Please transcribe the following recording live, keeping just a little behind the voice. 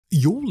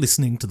You're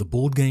listening to the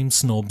Board Game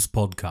Snobs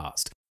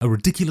podcast, a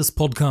ridiculous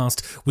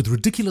podcast with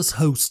ridiculous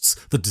hosts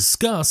that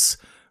discuss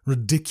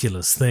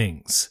ridiculous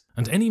things.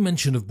 And any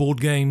mention of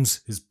board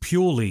games is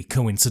purely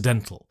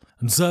coincidental.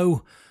 And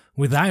so,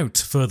 without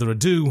further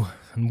ado,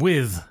 and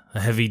with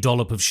a heavy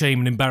dollop of shame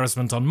and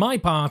embarrassment on my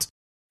part,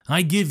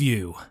 I give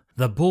you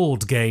the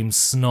Board Game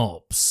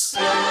Snobs.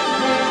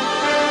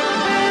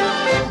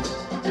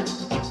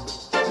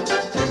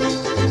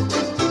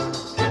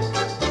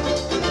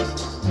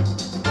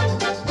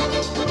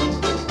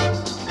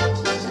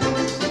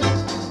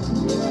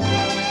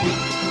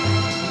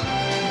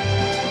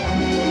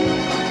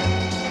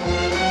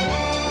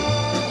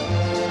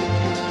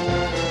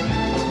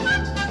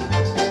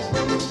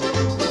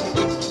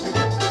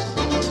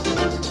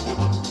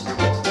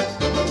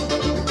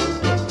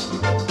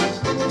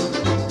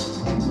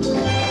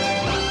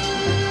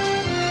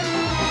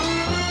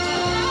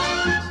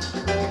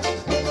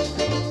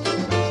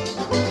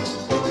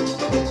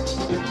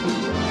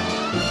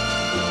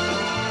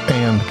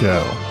 And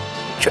go.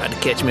 Tried to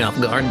catch me off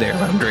guard there.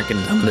 I'm drinking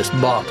this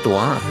boxed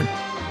wine.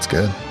 It's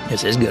good.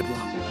 This is good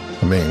one.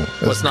 I mean,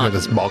 as good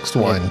as boxed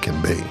wine can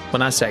be.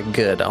 When I say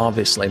good,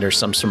 obviously there's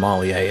some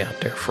sommelier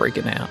out there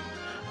freaking out.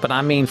 But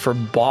I mean for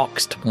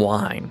boxed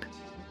wine.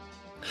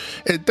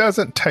 It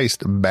doesn't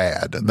taste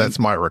bad. That's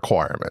my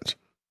requirement.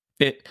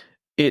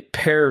 It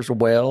pairs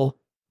well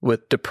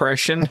with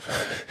depression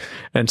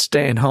and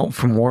staying home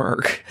from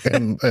work.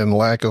 and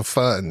lack of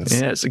funds.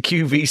 Yeah, it's a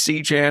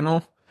QVC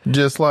channel.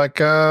 Just like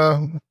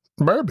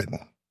bourbon.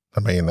 I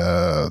mean,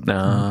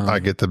 I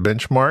get the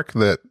benchmark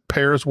that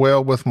pairs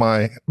well with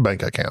my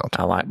bank account.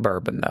 I like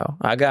bourbon, though.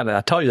 I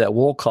told you that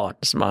Wolcott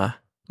is my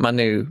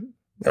new...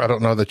 I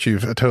don't know that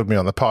you've told me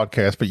on the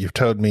podcast, but you've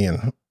told me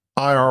in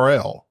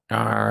IRL.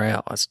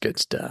 IRL, that's good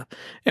stuff.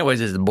 Anyways,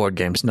 this is the Board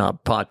Game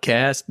Snob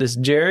podcast. This is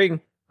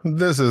Jerry.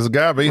 This is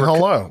Gabby.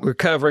 Hello. We're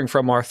covering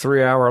from our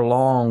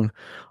 3-hour-long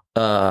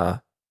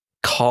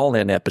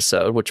call-in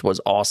episode, which was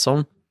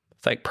awesome.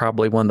 I think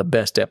probably one of the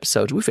best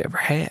episodes we've ever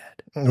had.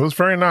 It was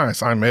very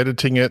nice. I'm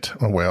editing it.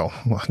 Well,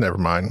 never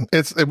mind.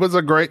 It was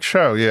a great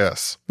show,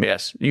 yes.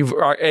 Yes. You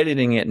are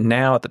editing it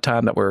now at the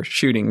time that we're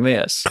shooting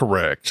this.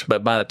 Correct.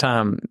 But by the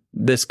time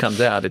this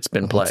comes out, it's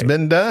been played. It's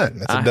been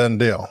done. It's a done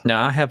deal.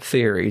 Now, I have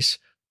theories.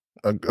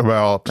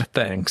 About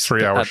things.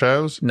 3-hour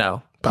shows?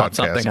 No. About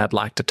something I'd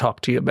like to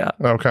talk to you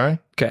about. Okay.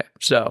 Okay.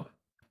 So,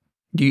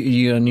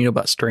 you know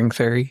about string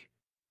theory?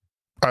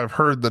 I've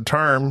heard the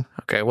term.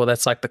 Okay, well,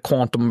 that's like the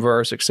quantum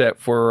verse, except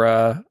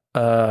for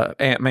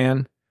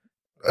Ant-Man.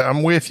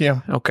 I'm with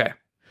you. Okay.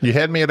 You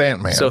had me at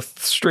Ant-Man. So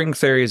string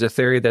theory is a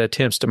theory that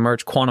attempts to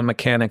merge quantum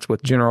mechanics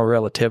with general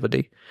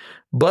relativity.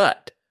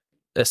 But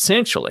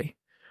essentially,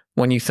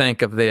 when you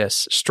think of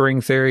this string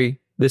theory,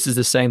 this is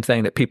the same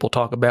thing that people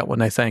talk about when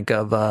they think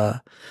of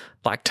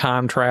like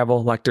time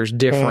travel. Like there's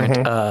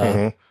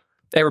different...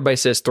 Everybody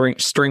says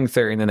string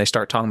theory, and then they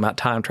start talking about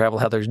time travel,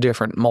 how there's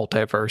different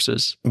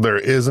multiverses. There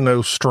is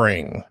no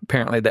string.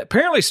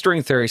 Apparently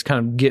string theory is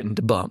kind of getting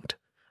debunked,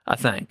 I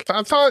think.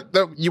 I thought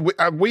that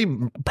we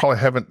probably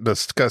haven't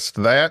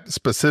discussed that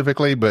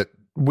specifically, but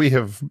we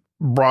have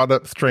brought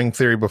up string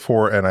theory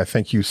before, and I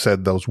think you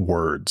said those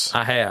words.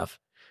 I have.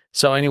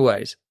 So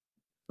anyways,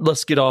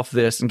 let's get off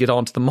this and get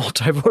on to the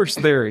multiverse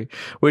theory,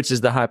 which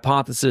is the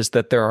hypothesis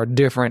that there are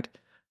different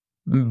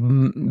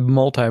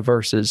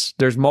multiverses.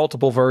 There's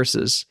multiple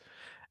verses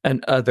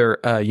and other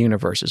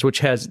universes, which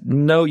has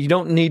you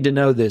don't need to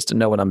know this to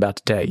know what I'm about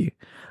to tell you.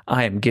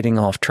 I am getting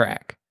off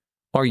track.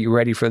 Are you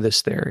ready for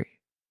this theory?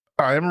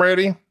 I am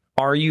ready.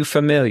 Are you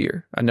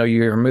familiar? I know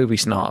you're a movie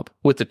snob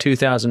with the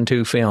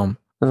 2002 film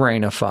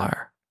Reign of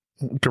Fire.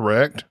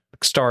 Correct.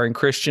 Starring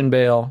Christian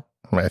Bale,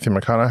 Matthew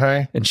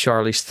McConaughey, and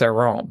Charlize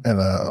Theron. And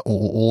a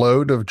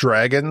load of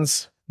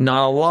dragons.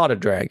 Not a lot of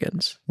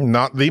dragons.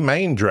 Not the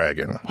main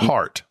dragon,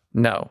 Heart.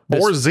 No.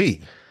 Or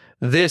Z.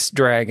 This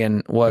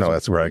dragon was... No,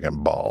 that's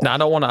Dragon Ball. Now, I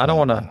don't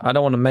want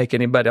to make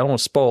anybody... I don't want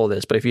to spoil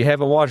this, but if you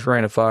haven't watched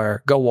Reign of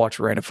Fire, go watch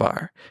Reign of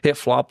Fire. It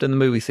flopped in the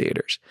movie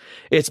theaters.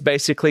 It's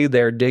basically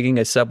they're digging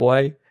a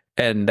subway,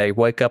 and they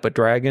wake up a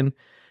dragon,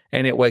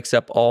 and it wakes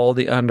up all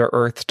the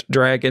under-earthed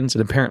dragons,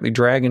 and apparently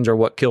dragons are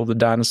what killed the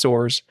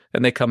dinosaurs,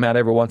 and they come out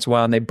every once in a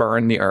while, and they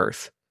burn the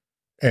earth.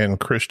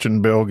 And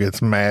Christian Bale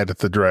gets mad at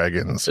the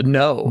dragons.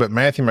 No. But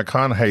Matthew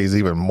McConaughey is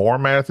even more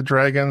mad at the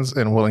dragons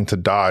and willing to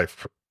die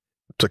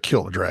to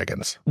kill the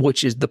dragons.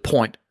 Which is the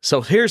point.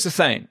 So here's the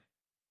thing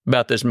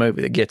about this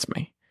movie that gets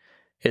me,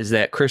 is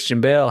that Christian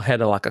Bale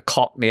had a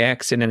Cockney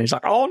accent, and he's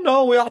like, oh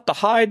no, we ought to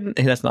hide. And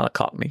that's not a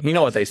Cockney. You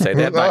know what they say?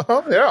 That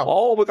yeah.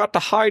 Oh, we got to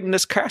hide in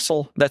this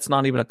castle. That's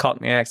not even a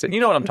Cockney accent. You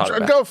know what I'm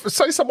talking about.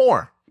 Say some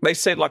more. They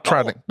say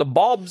the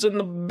bobs and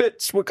the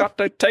bits, we got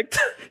to take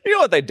you know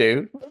what they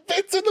do?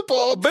 Bits and the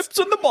bobs. Bits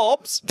and the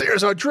bobs.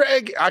 There's a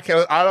drag. I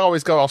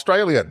always go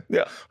Australian.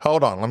 Yeah.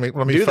 Hold on. Let me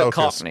do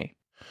focus. The Cockney.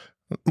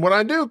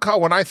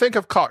 When I think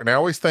of Cockney, I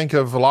always think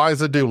of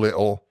Eliza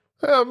Doolittle.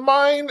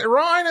 Rhine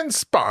and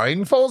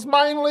spine falls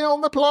mainly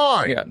on the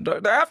ply. Yeah,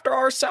 after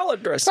our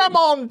salad dressing. Come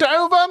on,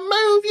 Dover,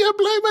 move, you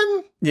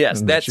bloomin'.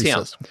 Yes, that's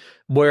him. Says.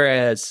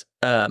 Whereas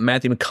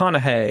Matthew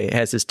McConaughey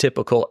has his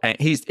typical.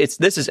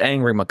 This is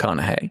angry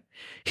McConaughey.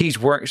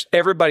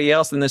 Everybody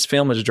else in this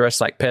film is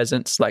dressed like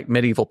peasants, like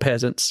medieval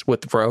peasants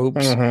with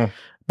robes. Mm-hmm.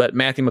 But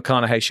Matthew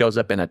McConaughey shows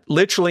up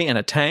literally in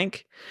a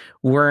tank,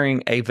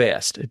 wearing a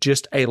vest,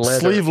 just a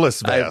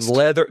sleeveless vest.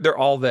 They're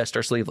all vests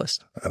are sleeveless,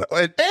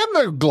 and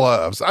their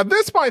gloves.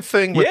 That's my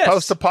thing with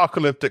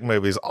post-apocalyptic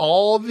movies.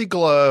 All the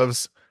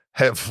gloves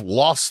have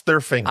lost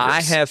their fingers.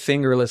 I have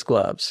fingerless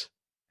gloves.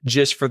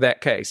 Just for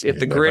that case. If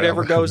the grid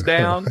ever goes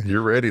down,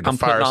 you're ready to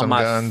fire some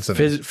guns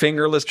and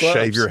fingerless gloves.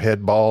 Shave your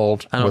head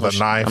bald with a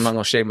knife. I'm not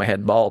going to shave my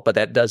head bald, but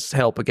that does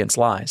help against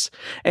lice.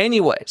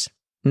 Anyways,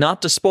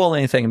 not to spoil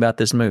anything about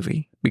this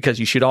movie, because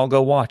you should all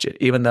go watch it,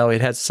 even though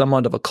it has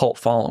somewhat of a cult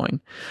following.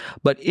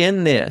 But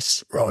in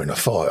this, Rain of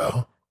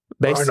Fire.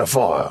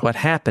 What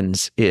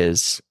happens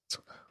is,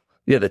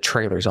 the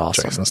trailer's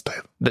awesome. Jason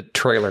Statham. The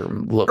trailer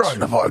looks.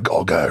 Rain of Fire,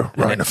 go.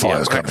 Rain of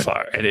Fire's coming.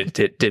 Fire. And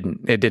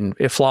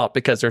it flopped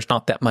because there's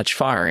not that much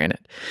fire in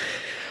it.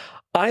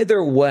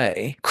 Either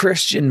way,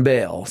 Christian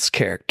Bale's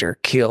character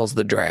kills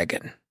the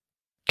dragon.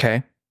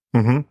 Okay?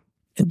 Mm-hmm.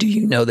 And do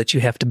you know that you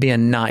have to be a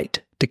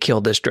knight to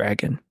kill this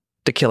dragon?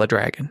 To kill a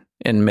dragon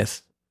in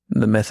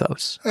the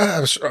mythos?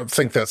 I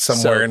think that's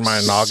somewhere in my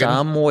noggin.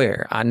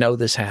 Somewhere. I know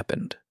this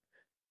happened.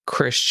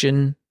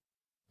 Christian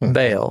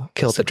Bale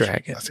killed the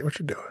dragon. I see what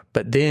you're doing.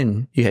 But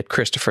then you had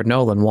Christopher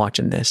Nolan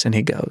watching this, and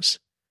he goes,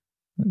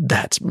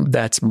 that's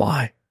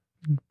my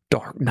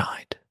Dark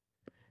Knight.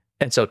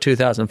 And so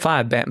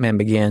 2005, Batman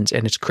Begins,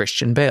 and it's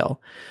Christian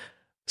Bale.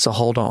 So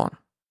hold on.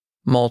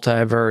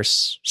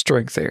 Multiverse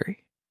string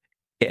theory.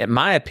 In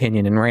my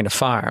opinion, in Reign of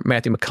Fire,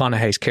 Matthew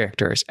McConaughey's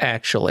character is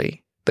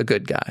actually the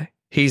good guy.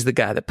 He's the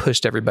guy that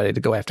pushed everybody to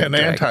go after an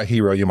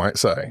anti-hero, you might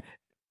say.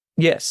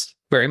 Yes,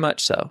 very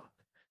much so.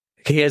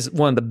 He has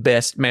one of the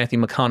best Matthew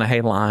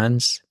McConaughey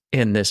lines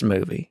in this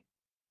movie.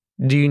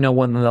 Do you know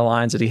one of the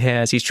lines that he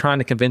has? He's trying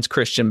to convince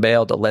Christian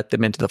Bale to let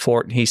them into the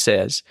fort, and he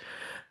says,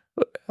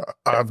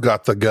 I've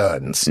got the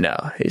guns. No,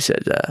 he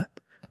says,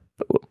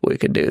 we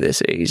could do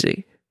this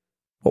easy,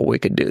 or we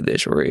could do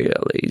this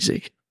real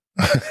easy.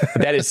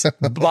 That is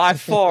by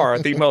far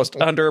the most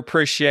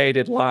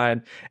underappreciated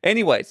line.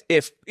 Anyways,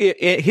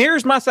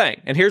 here's my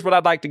thing, and here's what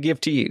I'd like to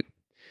give to you.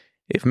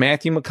 If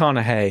Matthew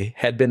McConaughey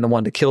had been the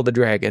one to kill the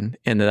dragon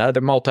in the other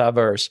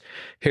multiverse,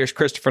 here's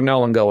Christopher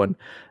Nolan going,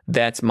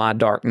 that's my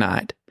Dark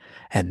Knight.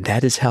 And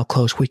that is how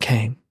close we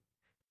came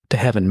to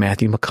having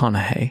Matthew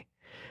McConaughey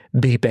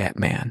be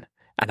Batman.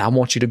 And I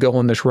want you to go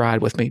on this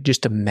ride with me.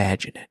 Just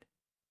imagine it.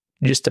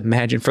 Just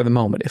imagine for the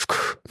moment if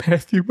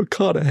Matthew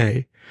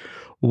McConaughey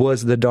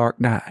was the Dark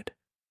Knight.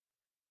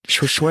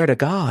 I swear to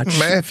God.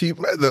 Matthew,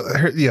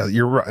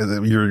 you're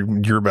right.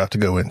 You're about to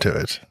go into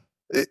it.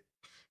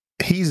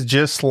 He's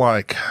just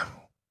like,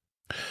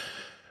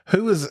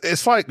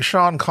 it's like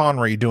Sean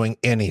Connery doing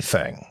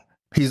anything.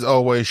 He's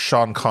always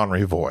Sean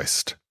Connery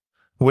voiced.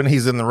 When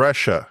he's in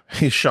Russia,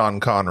 he's Sean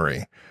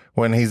Connery.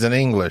 When he's in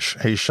English,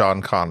 he's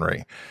Sean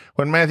Connery.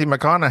 When Matthew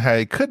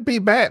McConaughey could be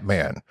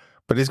Batman,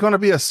 but he's going to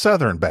be a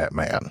Southern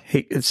Batman.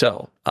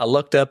 So I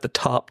looked up the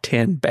top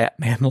 10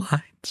 Batman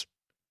lines.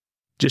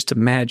 Just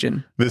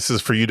imagine. This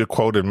is for you to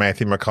quote in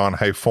Matthew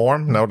McConaughey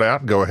form, no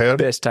doubt. Go ahead.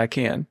 Best I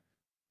can.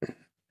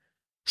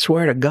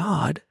 Swear to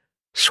God,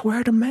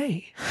 swear to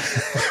me.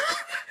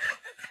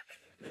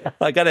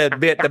 I got to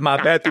admit that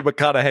my Matthew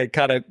McConaughey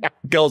kind of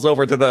goes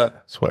over to the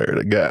swear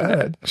to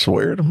God,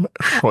 swear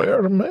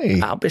to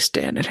me. I'll be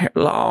standing here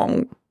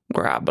long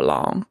where I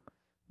belong,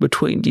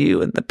 between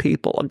you and the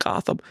people of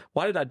Gotham.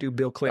 Why did I do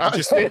Bill Clinton?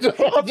 I'm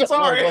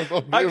sorry.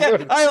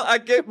 I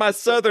get my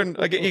Southern.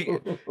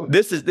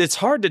 It's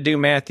hard to do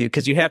Matthew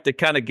because you have to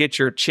kind of get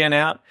your chin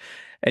out.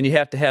 And you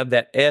have to have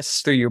that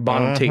S through your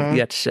bottom teeth.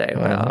 You have to say,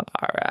 well,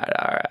 all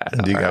right.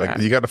 And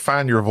you got to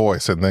find your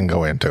voice and then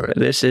go into it.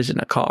 This isn't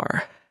a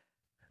car.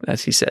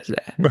 He says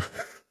that. He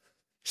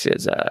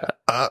says,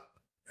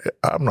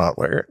 I'm not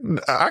wearing,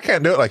 I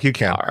can't do it like you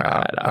can.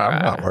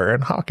 I'm not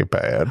wearing hockey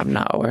pads. I'm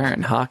not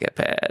wearing hockey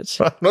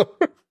pads.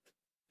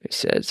 He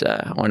says,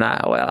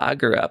 I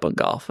grew up in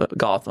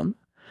Gotham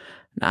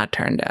and I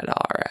turned out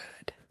all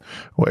right.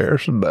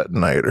 Where's the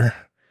detonator?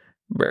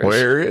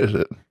 Where is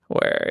it?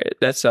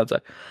 That sounds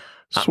like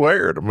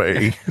swear to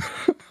me.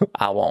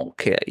 I won't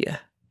kill you,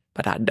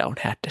 but I don't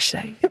have to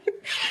say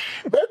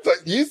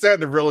it. You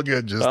sounded really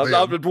good just then.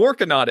 I've been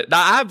working on it.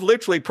 Now, I've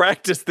literally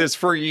practiced this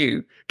for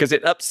you because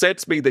it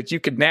upsets me that you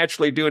could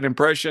naturally do an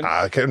impression.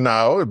 I can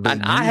no,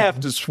 and I have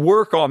to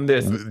work on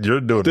this. You're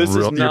doing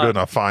you're doing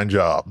a fine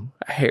job.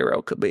 A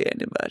hero could be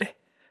anybody.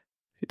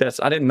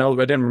 I didn't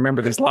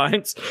remember these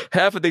lines.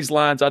 Half of these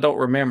lines I don't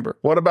remember.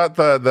 What about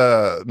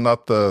the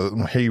not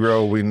the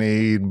hero we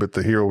need, but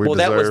the hero we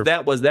deserve?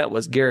 That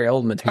was Gary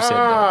Oldman who said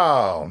that.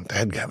 Oh,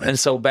 dadgummit. And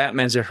so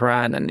Batman's just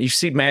riding, and you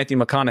see Matthew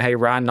McConaughey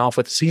riding off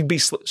with he'd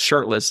be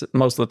shirtless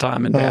most of the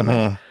time in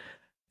Batman.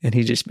 And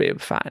he'd just be a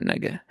fine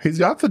nigga. He's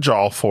got the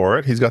jaw for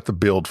it. He's got the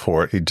build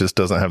for it. He just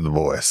doesn't have the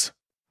voice.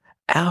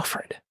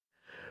 Alfred,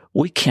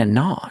 we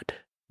cannot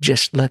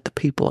just let the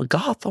people of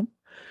Gotham,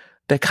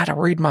 they gotta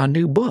read my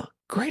new book.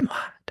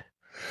 Greenlight.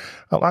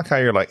 I like how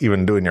you're like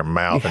even doing your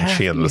mouth and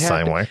chin the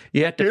same way.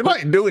 You have to You're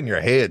like doing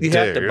your head, you too.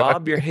 have to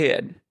bob your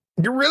head.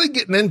 You're really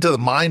getting into the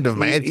mind of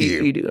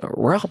Matthew. You do a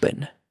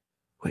Robin.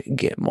 We can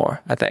get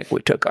more. I think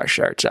we took our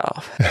shirts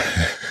off.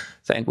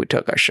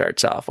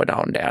 Went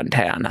on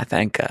downtown. I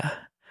think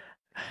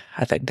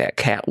that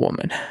cat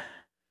woman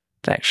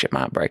thinks she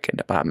might break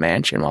into my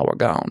mansion while we're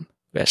gone.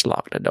 Best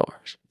lock the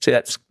doors. See,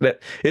 that.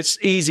 It's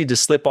easy to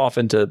slip off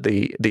into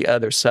the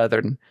other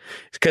Southern,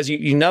 because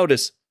you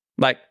notice,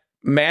 like,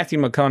 Matthew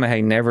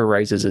McConaughey never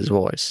raises his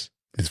voice.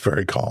 He's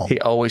very calm. He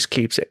always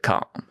keeps it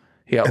calm.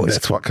 And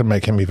that's what can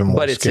make him even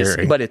more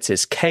scary. But it's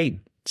his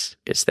cadence.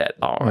 It's that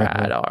all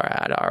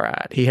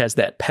right. He has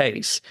that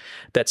pace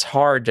that's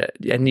hard to,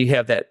 and you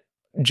have that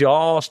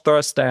jaws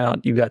thrust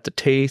out. You got the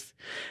teeth,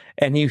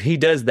 and he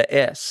does the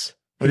S.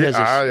 He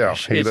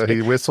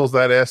whistles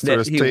that S through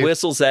his teeth. He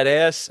whistles that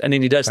S, and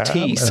then he does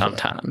T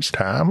sometimes.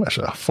 Time is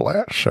a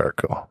flat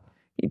circle.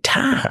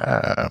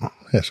 Time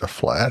is a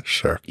flat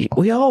circle.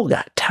 We all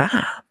got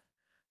time.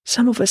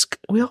 Some of us,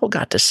 we all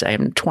got the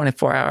same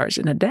 24 hours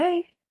in a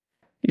day.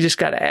 You just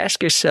got to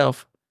ask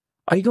yourself,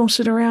 are you going to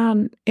sit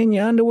around in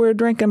your underwear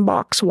drinking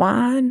box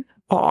wine?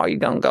 Or are you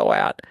going to go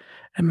out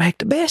and make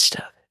the best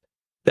of it?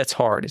 That's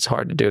hard. It's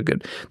hard to do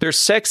good. There's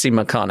sexy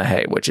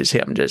McConaughey, which is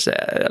him just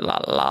a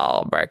lot of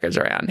lawbreakers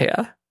around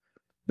here.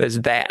 There's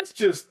that. It's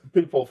just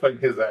people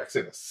think his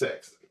accent is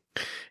sexy.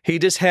 He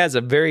just has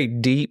a very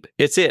deep,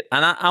 it's it.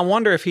 And I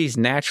wonder if he's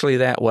naturally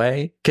that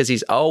way, because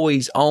he's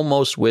always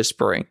almost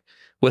whispering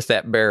with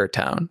that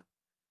baritone.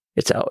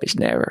 It's always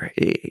never,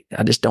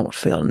 I just don't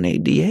feel the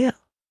need to yell.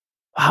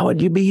 Why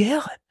would you be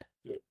yelling?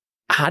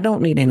 I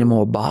don't need any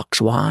more box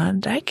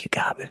wine. Thank you,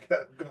 Gobby.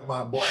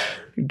 My bladder.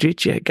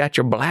 Did you got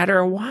your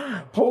bladder of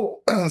wine?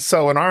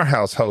 So in our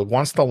household,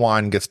 once the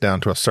wine gets down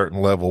to a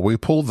certain level, we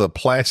pull the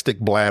plastic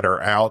bladder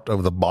out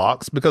of the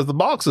box because the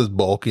box is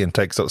bulky and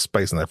takes up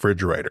space in the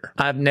refrigerator.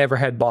 I've never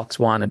had box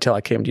wine until I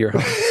came to your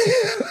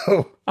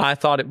home. I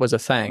thought it was a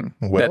thing.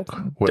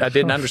 I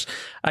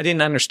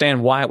didn't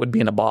understand why it would be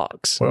in a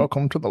box.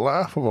 Welcome to the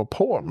life of a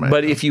poor man.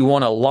 But if you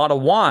want a lot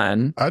of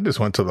wine, I just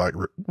went to like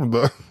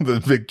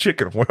the big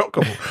chicken.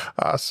 Welcome,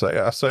 I say,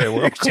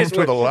 welcome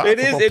to the life.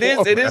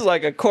 It is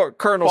like a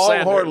Colonel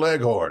Sanders. Longhorn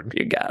Leghorn.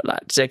 You got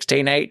like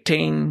 16,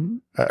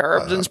 18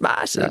 herbs and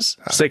spices.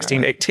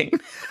 16, 18.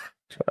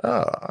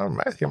 I'm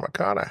Matthew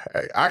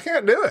McConaughey. I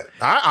can't do it.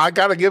 I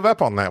got to give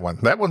up on that one.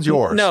 That one's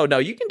yours. No,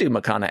 you can do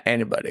McConaughey.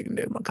 Anybody can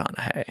do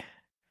McConaughey.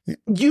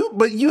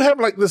 But you have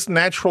like this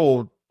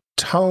natural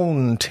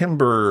tone,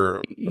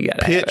 timbre,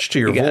 pitch to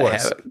your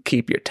voice.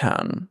 Keep your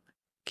tongue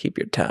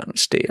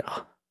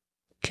still.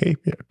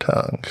 Keep your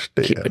tongue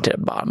still. Keep it to the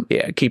bottom.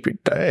 Yeah, keep your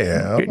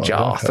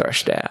jaw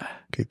thrust out.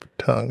 Keep your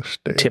tongue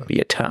still. Tip of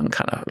your tongue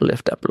kind of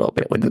lift up a little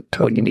bit when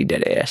you need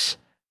that S.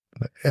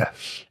 The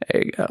S.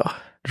 There you go.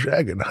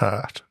 Dragon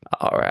heart.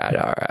 All right.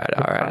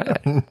 I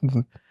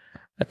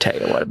tell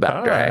you what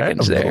about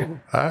dragons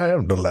there. I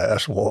am the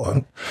last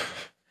one.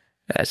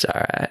 That's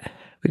all right.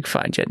 We can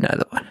find you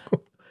another one.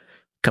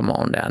 Come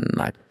on down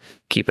and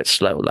keep it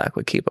slow like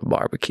we keep a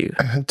barbecue.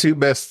 Two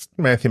best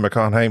Matthew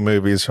McConaughey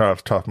movies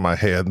off the top of my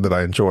head that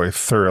I enjoy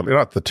thoroughly.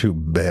 Not the two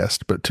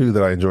best, but two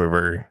that I enjoy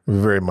very,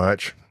 very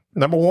much.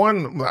 Number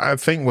one, I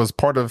think, was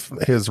part of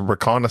his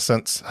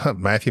reconnaissance.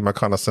 Matthew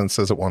Reconnaissance,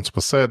 as it once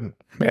was said.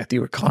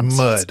 Matthew Reconnaissance.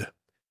 Mud.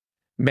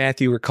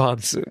 Matthew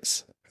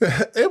Reconnaissance.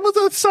 It was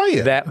a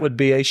saying. That would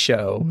be a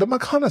show. The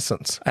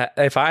McConnaissance.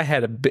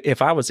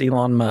 If I was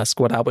Elon Musk,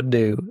 what I would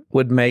do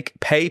would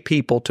pay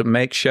people to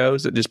make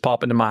shows that just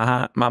pop into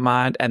my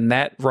mind, and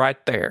that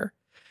right there,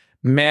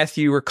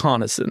 Matthew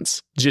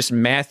Reconnaissance, just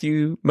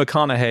Matthew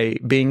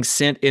McConaughey being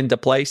sent into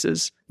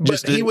places.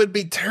 But he would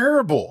be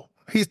terrible.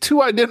 He's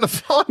too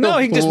identifiable. No,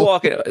 he can just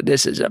walk in.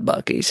 This is a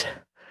Buc-ee's.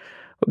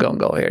 We're going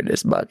to go here to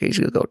this Buc-ee's.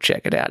 We'll go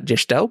check it out.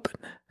 Just open.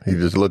 He's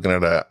just looking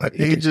at that.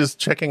 He's just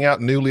checking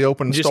out newly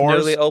opened stores. Just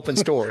newly opened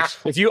stores.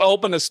 If you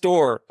open a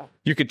store,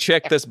 you could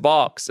check this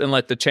box and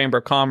let the Chamber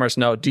of Commerce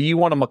know, do you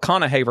want a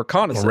McConaughey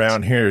reconnaissance?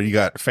 Around here, you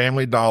got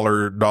Family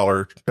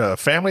Dollar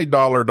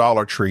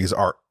Trees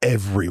are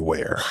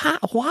everywhere.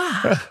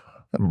 Why?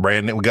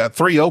 Brandon, we got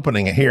 3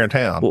 opening here in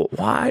town. Well,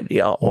 why do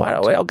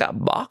y'all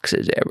got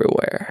boxes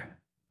everywhere?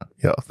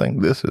 Y'all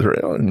think this is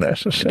really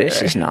necessary?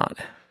 This is not.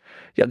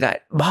 You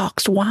got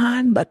boxed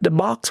wine, but the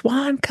boxed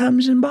wine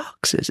comes in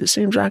boxes. It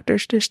seems like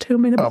there's just too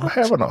many boxes.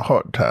 I'm having a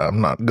hard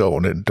time not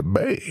going into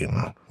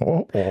Bane.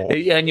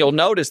 And you'll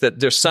notice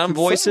that there's some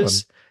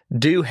voices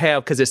do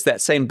have, because it's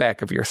that same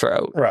back of your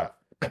throat. Right.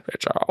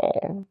 It's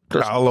all.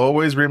 I'll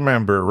always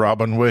remember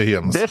Robin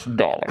Williams. This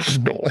dollar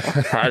store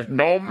has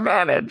no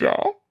manager.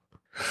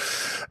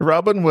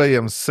 Robin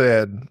Williams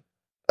said,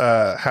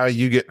 how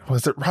you get,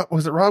 was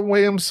it Robin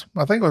Williams?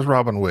 I think it was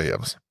Robin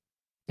Williams.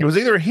 It was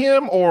either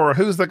him or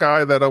who's the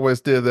guy that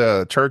always did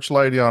the church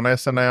lady on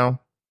SNL?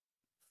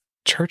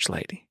 Church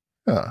lady?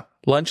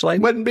 Lunch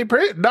lady? Wouldn't be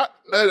pretty, not,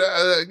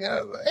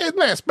 isn't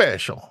that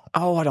special?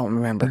 Oh, I don't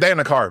remember.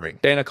 Dana Carvey.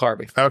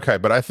 Okay,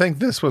 but I think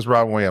this was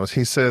Robin Williams.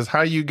 He says,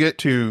 how you get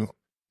to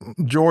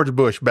George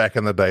Bush back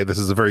in the day, this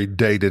is a very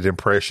dated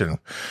impression.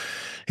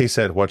 He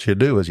said, what you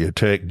do is you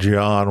take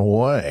John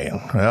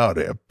Wayne out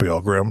there,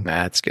 Pilgrim.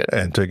 That's good.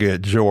 And to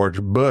get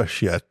George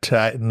Bush, you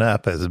tighten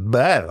up his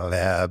battle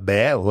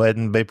habit,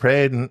 wouldn't be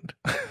prudent.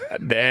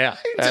 Yeah.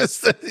 He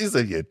said,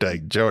 you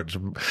take George.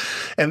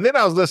 And then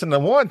I was listening to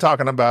one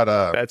talking about,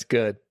 That's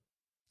good.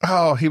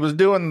 oh, he was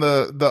doing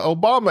the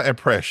Obama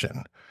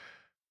impression.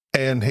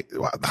 And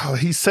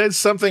he said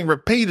something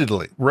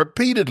repeatedly.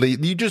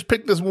 You just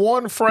pick this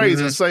one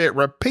phrase and say it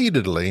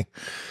repeatedly.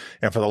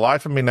 And for the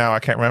life of me now, I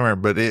can't remember.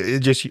 But it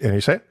just, and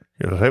you say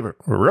it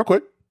real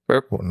quick.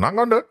 We're not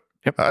going to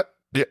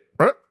do it.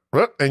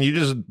 Yep. And you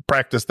just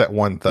practice that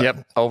one thing.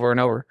 Yep. Over and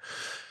over.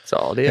 That's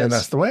all it is. And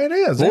that's the way it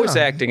is. Voice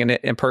acting and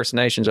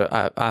impersonations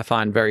I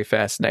find very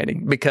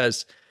fascinating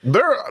because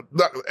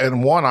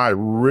and one I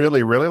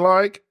really, really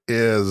like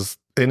is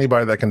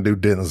anybody that can do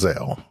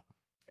Denzel.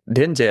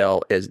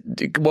 Denzel is,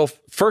 well,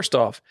 first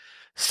off,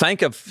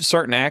 think of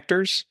certain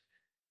actors.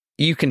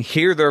 You can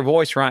hear their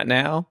voice right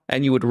now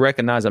and you would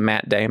recognize a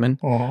Matt Damon.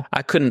 Uh-huh.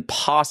 I couldn't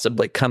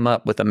possibly come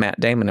up with a Matt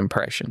Damon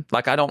impression.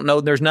 Like, I don't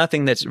know. There's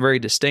nothing that's very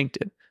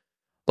distinctive.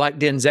 Like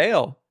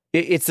Denzel,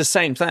 it's the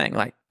same thing.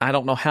 Like, I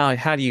don't know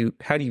how do you.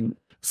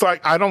 It's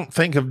like, I don't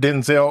think of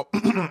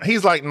Denzel.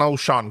 He's like no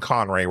Sean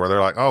Connery where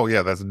they're like, oh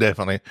yeah, that's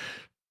definitely.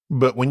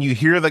 But when you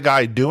hear the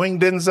guy doing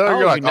Denzel,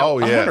 you're like, oh,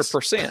 yes,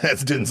 100%.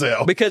 That's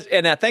Denzel. Because,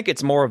 and I think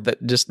it's more of the,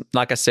 just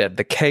like I said,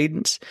 the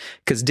cadence.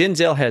 Because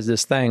Denzel has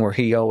this thing where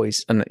Denzel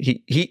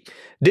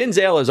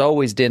is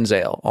always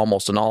Denzel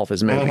almost in all of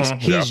his movies.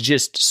 He's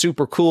just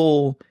super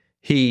cool.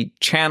 He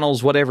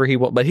channels whatever he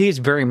wants, but he's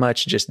very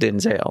much just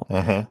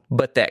Denzel.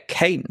 But that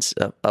cadence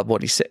of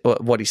what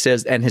he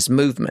says and his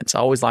movements, I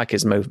always like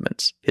his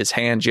movements, his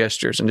hand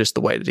gestures, and just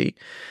the way that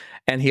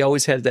and he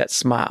always has that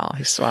smile.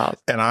 He smiles.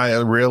 And I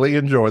really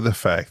enjoy the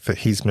fact that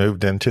he's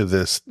moved into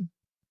this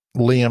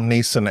Liam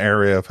Neeson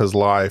area of his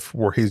life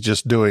where he's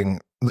just doing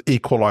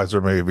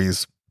Equalizer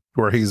movies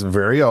where he's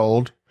very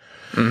old,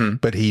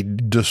 but he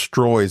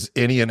destroys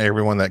any and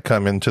everyone that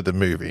come into the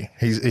movie.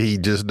 He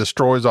just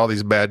destroys all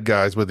these bad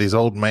guys with these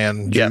old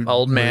man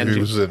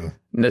moves.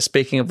 Now,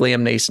 speaking of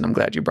Liam Neeson, I'm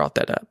glad you brought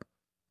that up.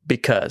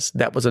 Because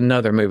that was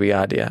another movie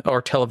idea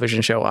or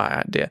television show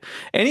idea.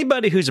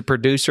 Anybody who's a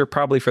producer,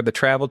 probably for the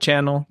Travel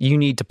Channel, you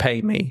need to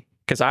pay me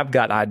because I've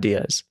got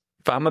ideas.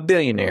 If I'm a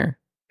billionaire,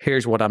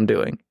 here's what I'm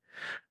doing.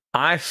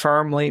 I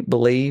firmly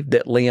believe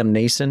that Liam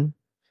Neeson,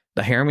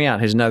 now hear me out,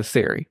 here's another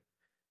theory.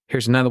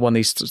 Here's another one of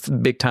these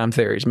big time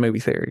theories, movie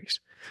theories.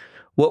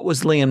 What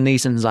was Liam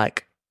Neeson's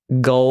like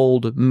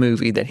gold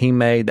movie that he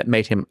made that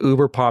made him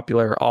uber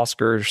popular,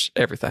 Oscars,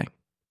 everything?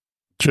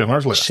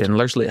 Schindler's List.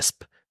 Schindler's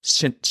List.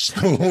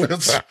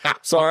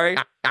 Sorry.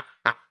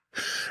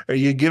 Are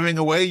you giving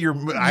away your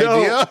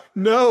idea?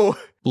 No.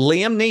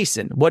 Liam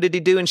Neeson, what did he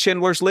do in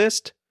Schindler's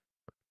List?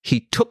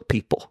 He took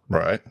people.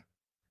 Right.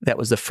 That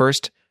was the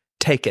first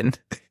Taken.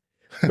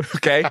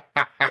 Okay.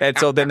 And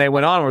so then they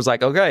went on and was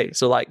like, okay,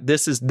 so like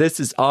this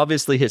is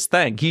obviously his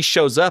thing. He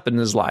shows up and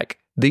is like,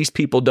 these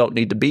people don't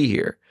need to be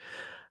here.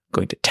 I'm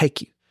going to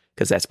take you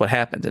because that's what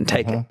happens in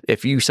Taken.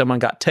 If someone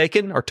got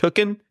taken or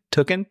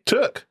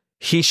took.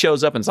 He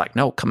shows up and is like,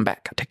 no, come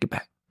back. I'll take you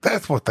back.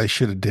 That's what they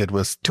should have did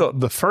was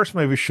the first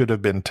movie should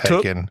have been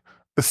Taken.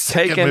 The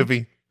second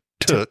movie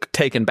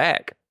Taken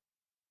Back.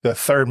 The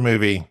third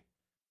movie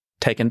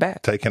Taken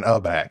Back. Taken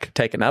Aback.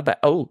 Taken Aback.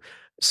 Oh,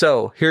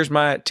 so here's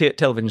my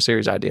television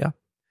series idea.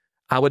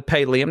 I would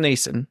pay Liam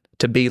Neeson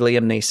to be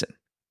Liam Neeson.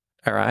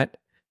 All right.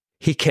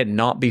 He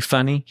cannot be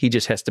funny. He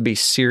just has to be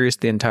serious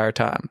the entire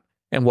time.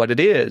 And what it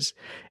is,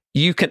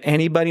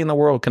 anybody in the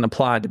world can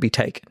apply to be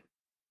taken.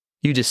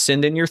 You just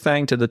send in your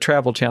thing to the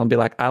Travel Channel and be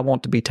like, I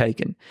want to be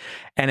taken.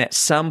 And at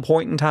some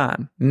point in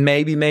time,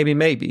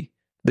 maybe,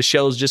 the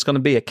show's just going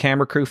to be a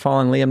camera crew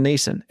following Liam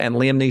Neeson. And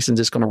Liam Neeson's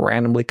just going to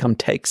randomly come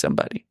take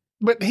somebody.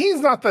 But he's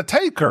not the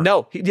taker.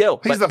 No, he's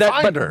the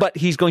finder. But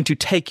he's going to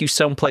take you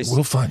someplace. I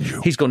will find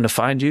you. He's going to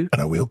find you.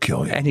 And I will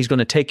kill you. And he's going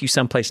to take you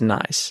someplace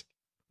nice.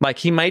 Like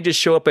he may just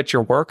show up at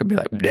your work and be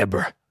like,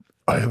 Deborah,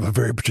 I have a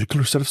very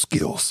particular set of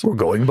skills. We're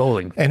going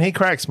bowling. And he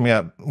cracks me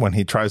up when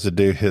he tries to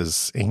do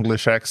his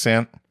English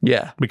accent.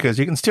 Yeah. Because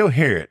you can still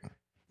hear it.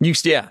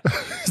 Yeah.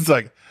 It's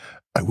like,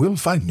 I will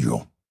find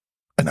you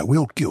and I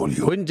will kill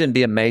you. Wouldn't it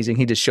be amazing?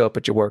 He just show up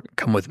at your work.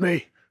 Come with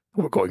me.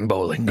 We're going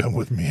bowling. Come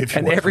with me. If you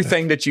and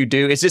everything that you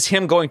do is just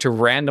him going to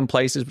random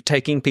places,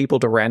 taking people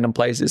to random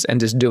places and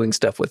just doing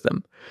stuff with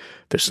them.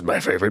 This is my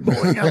favorite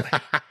bowling alley.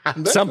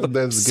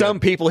 Some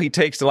people he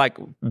takes to like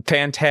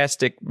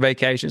fantastic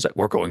vacations. Like,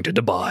 we're going to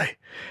Dubai.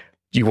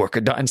 You work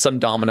and some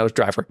Domino's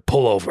driver,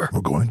 pull over.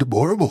 We're going to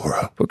Bora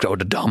Bora. We'll go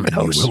to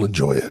Domino's. And you will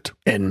enjoy it.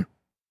 In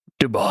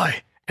Dubai.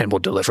 And we'll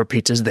deliver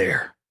pizzas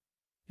there.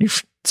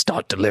 It's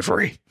not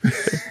delivery.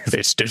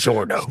 It's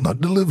DiGiorno. It's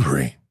not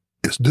delivery.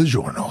 It's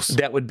DiGiorno's.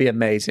 That would be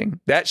amazing.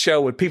 That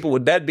show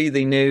that'd be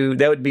the new,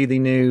 that would be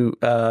amazing.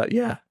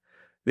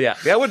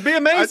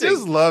 I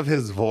just love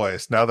his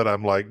voice now that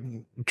I'm like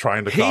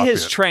trying to copy it. He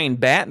has trained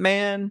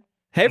Batman.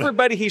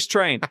 Everybody he's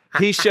trained.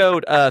 He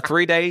showed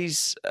 3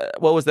 days.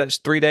 What was that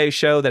 3-day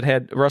show that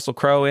had Russell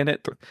Crowe in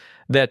it?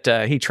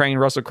 That he trained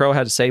Russell Crowe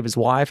how to save his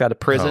wife out of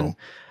prison.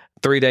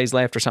 3 days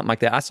left or something like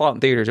that. I saw it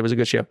in theaters. It was a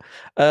good show.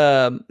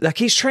 Like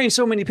he's trained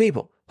so many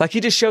people. Like he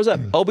just shows up.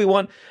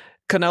 Obi-Wan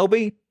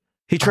Kenobi,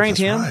 he trained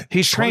him. Right.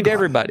 He's trained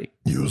everybody.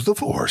 Use the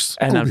Force.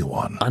 And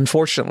Obi-Wan.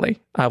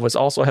 Unfortunately, I was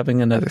also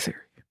having another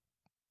theory.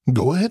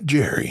 Go ahead,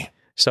 Jerry.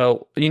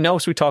 So, so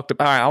we talked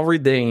about, all right, I'll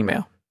read the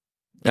email.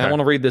 And I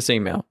want to read this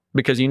email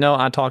because,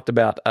 I talked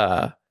about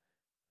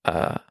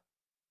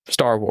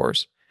Star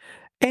Wars.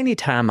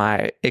 Anytime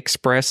I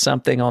express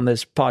something on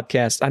this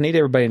podcast, I need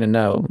everybody to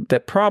know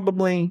that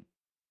probably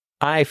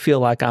I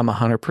feel like I'm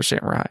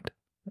 100% right.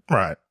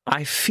 Right.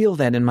 I feel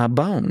that in my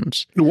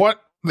bones.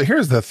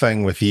 Here's the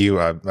thing with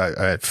you,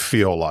 I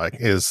feel like,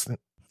 is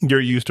you're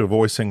used to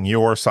voicing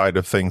your side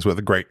of things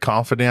with great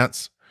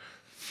confidence.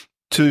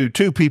 To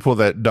two people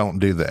that don't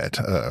do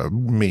that,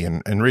 me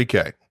and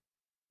Enrique.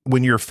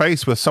 When you're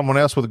faced with someone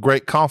else with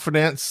great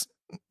confidence,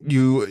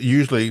 you're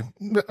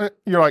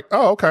like,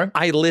 oh, okay.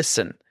 I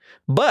listen.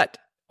 But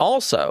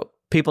also,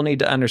 people need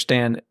to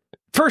understand,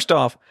 first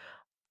off,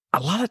 a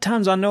lot of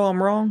times I know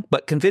I'm wrong,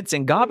 but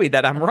convincing Gabi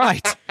that I'm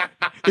right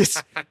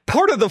is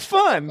part of the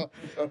fun.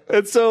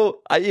 And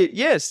so, So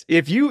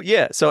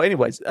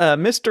anyways,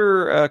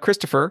 Mr.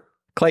 Christopher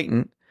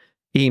Clayton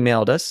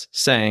emailed us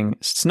saying,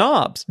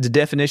 Snobs, the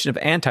definition of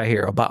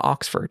antihero by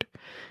Oxford,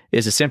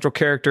 is a central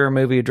character in a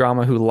movie or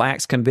drama who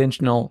lacks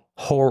conventional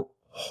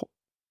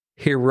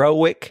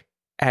heroic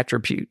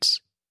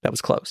attributes. That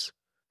was close.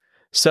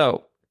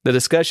 So, the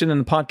discussion in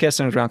the podcast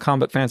centers around comic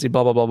book fantasy,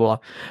 blah, blah, blah, blah.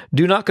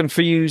 Do not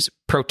confuse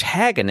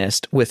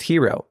protagonist with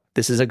hero.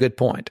 This is a good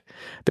point.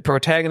 The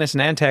protagonist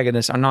and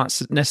antagonist are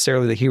not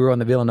necessarily the hero and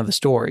the villain of the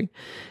story.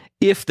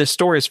 If the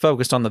story is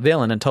focused on the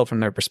villain and told from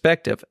their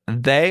perspective,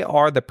 they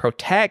are the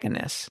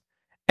protagonists,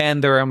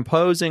 and their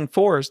imposing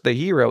force, the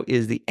hero,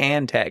 is the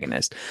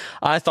antagonist.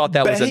 I thought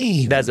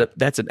that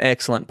that's an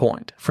excellent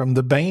point. From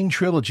the Bane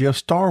trilogy of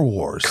Star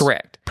Wars.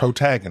 Correct.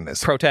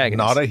 Protagonist.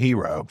 Not a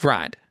hero.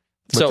 Right.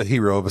 But the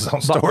hero of his own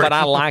story. But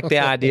I like the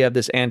idea of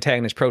this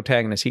antagonist,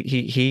 protagonist.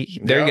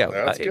 He there you go.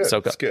 That's good.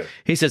 So that's good.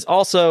 He says,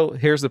 also,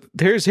 here's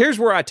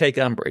where I take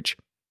umbrage.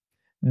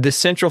 The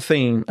central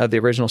theme of the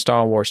original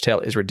Star Wars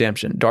tale is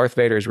redemption. Darth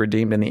Vader is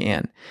redeemed in the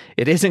end.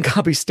 It isn't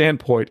Gabi's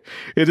standpoint.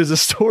 It is a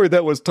story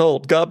that was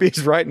told. Gabi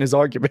is right in his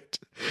argument.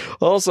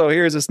 Also,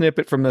 here's a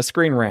snippet from the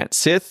Screen Rant.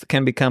 Sith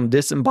can become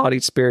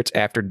disembodied spirits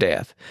after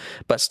death.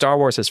 But Star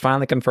Wars has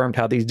finally confirmed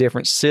how these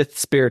different Sith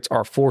spirits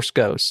are Force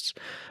ghosts.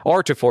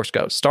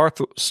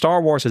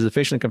 Star Wars has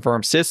officially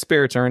confirmed Sith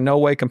spirits are in no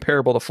way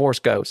comparable to Force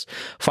ghosts.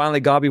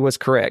 Finally, Gabi was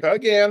correct.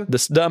 Again. The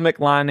stomach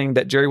lining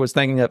that Jerry was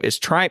thinking of is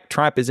tripe.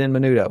 Tripe is in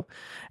Menudo.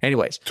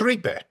 Anyways.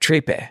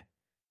 Tripe.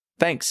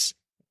 Thanks.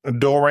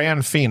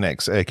 Doran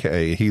Phoenix,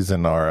 a.k.a. he's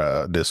in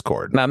our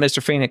Discord. Now,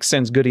 Mr. Phoenix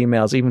sends good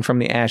emails, even from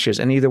the ashes.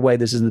 And either way,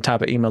 this is the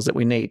type of emails that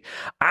we need.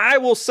 I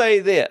will say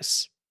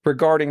this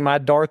regarding my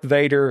Darth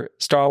Vader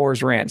Star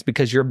Wars rants,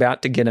 because you're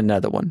about to get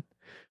another one.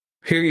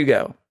 Here you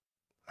go.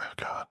 Oh,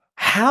 God.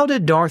 How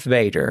did Darth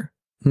Vader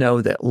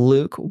know that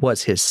Luke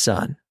was his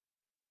son?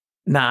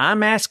 Now,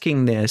 I'm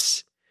asking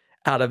this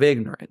out of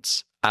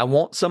ignorance. I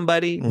want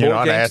somebody. You're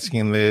not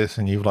asking this,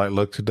 and you've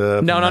looked it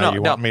up. No.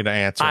 You want me to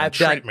answer? I've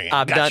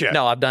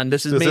done.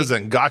 This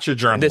isn't gotcha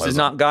journalism. This is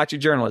not gotcha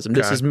journalism.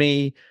 Okay. This is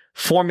me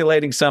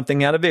formulating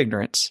something out of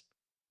ignorance,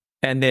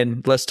 and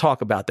then let's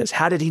talk about this.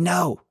 How did he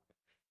know?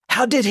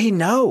 How did he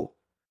know?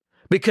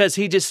 Because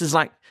he just is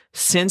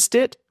sensed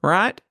it,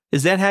 right?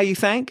 Is that how you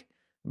think?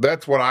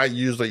 That's what I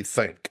usually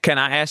think. Can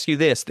I ask you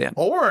this then?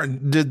 Or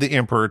did the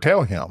Emperor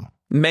tell him?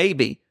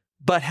 Maybe,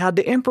 but how'd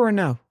the Emperor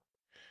know?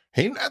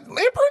 The Emperor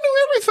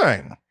knew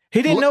everything.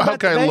 He didn't know about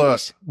the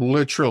babies. Look,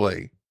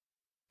 literally.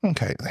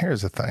 Okay,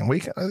 here's the thing. We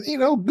can,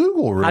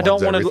 Google ruins I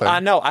don't want everything. to. I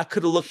know. I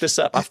could have looked this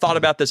up. I've thought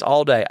about this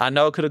all day. I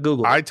know I could have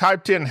Googled it. I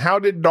typed in, how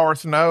did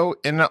Darth know?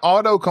 And it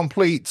auto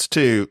completes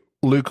to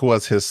Luke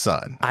was his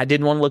son. I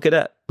didn't want to look it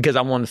up because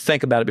I wanted to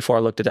think about it before I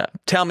looked it up.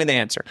 Tell me the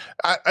answer.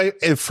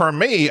 For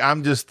me,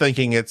 I'm just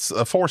thinking it's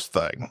a Force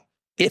thing.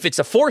 If it's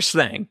a Force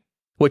thing,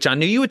 which I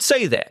knew you would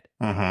say that,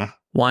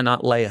 why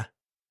not Leia?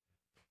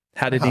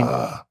 How did he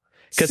know?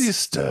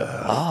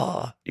 Sister.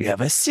 Oh, you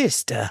have a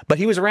sister. But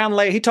he was around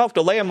Leia. He talked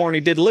to Leia more than he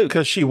did Luke.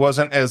 Because she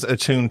wasn't as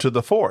attuned to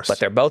the Force. But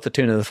they're both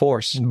attuned to the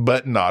Force.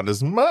 But not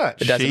as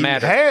much. It doesn't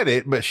matter. She had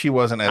it, but she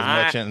wasn't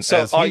as much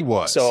as he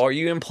was. So are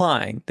you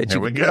implying that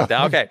Here we go.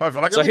 Okay. I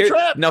feel like it's a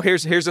trap. No,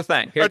 here's the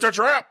thing. It's a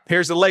trap.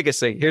 Here's the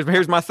legacy.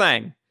 Here's my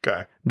thing.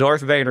 Okay.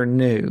 Darth Vader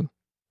knew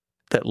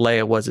that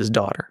Leia was his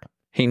daughter.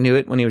 He knew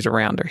it when he was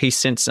around her. He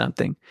sensed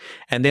something.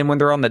 And then when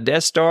they're on the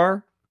Death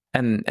Star,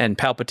 and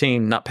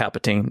Palpatine, not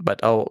Palpatine, but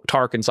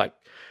Tarkin's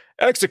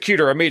execute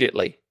her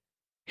immediately.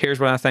 Here's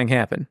what I think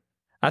happened.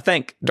 I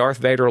think Darth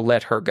Vader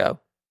let her go.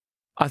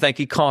 I think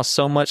he caused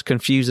so much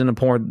confusion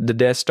upon the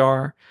Death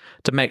Star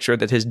to make sure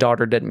that his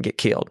daughter didn't get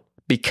killed,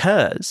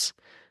 because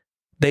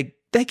they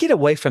get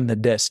away from the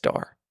Death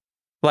Star.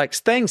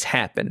 Things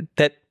happen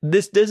that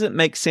this doesn't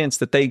make sense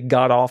that they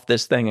got off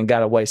this thing and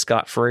got away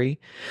scot-free.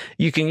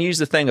 You can use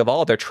the thing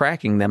of, they're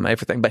tracking them,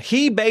 everything. But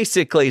he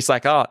basically is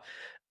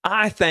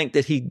I think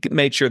that he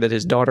made sure that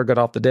his daughter got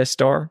off the Death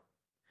Star.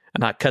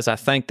 And because I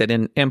think that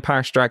in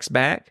Empire Strikes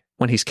Back,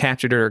 when he's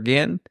captured her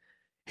again,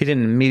 he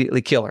didn't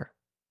immediately kill her.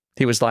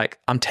 He was like,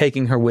 I'm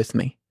taking her with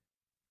me.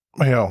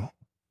 Well,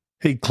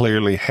 he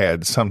clearly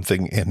had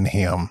something in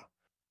him.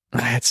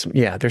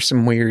 There's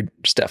some weird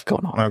stuff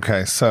going on.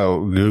 Okay,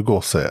 so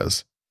Google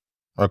says,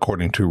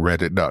 according to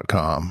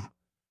Reddit.com,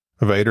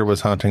 Vader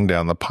was hunting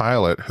down the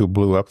pilot who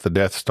blew up the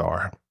Death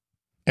Star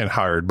and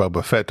hired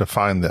Boba Fett to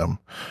find them.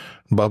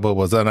 Boba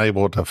was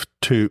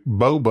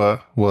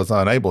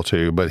unable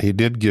to, but he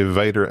did give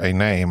Vader a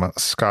name,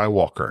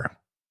 Skywalker.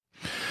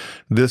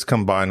 This,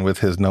 combined with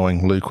his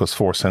knowing Luke was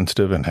Force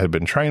sensitive and had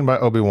been trained by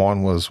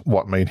Obi-Wan, was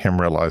what made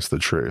him realize the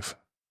truth.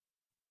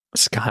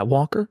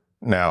 Skywalker?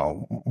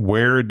 Now,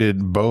 where did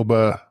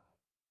Boba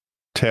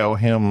tell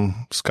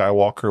him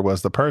Skywalker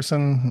was the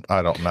person?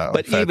 I don't know.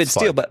 But even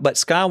still, but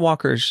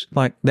Skywalker's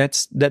like,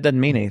 that doesn't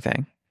mean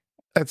anything.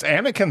 That's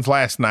Anakin's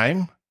last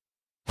name.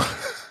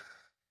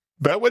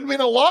 That would mean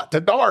a lot to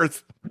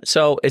Darth.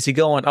 So is he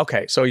going,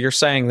 okay, so you're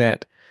saying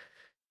that,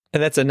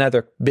 and that's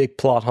another big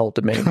plot hole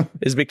to me,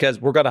 is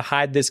because we're going to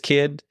hide this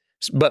kid,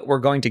 but we're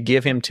going to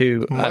give him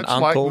to an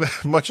uncle.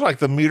 Much like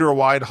the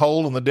meter-wide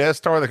hole in the Death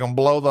Star that can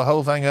blow the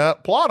whole thing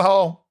up. Plot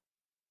hole.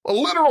 A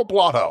literal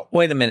plot hole.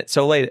 Wait a minute.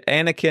 So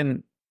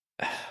Anakin,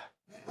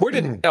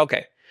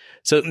 okay.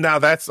 So now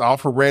that's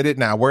off of Reddit.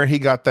 Now, where he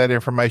got that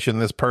information,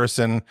 this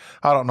person,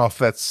 I don't know if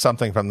that's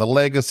something from the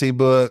legacy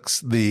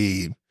books,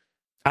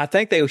 I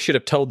think they should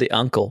have told the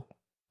uncle,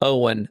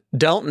 Owen,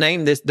 don't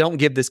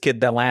give this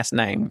kid the last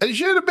name. It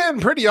should have been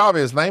pretty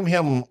obvious. Name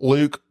him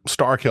Luke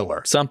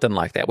Starkiller. Something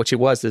like that, which it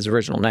was his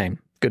original name.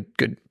 Good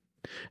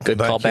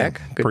callback.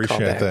 Good Appreciate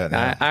callback. that.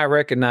 Yeah. I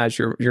recognize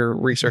your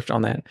research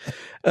on that.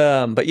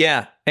 But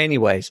yeah,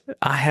 anyways,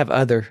 I have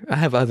other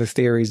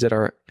theories that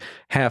are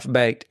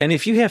half-baked. And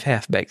if you have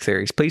half-baked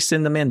theories, please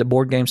send them in to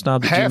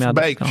boardgamesnobs@gmail.com.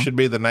 Half-Baked should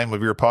be the name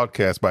of your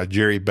podcast by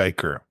Jerry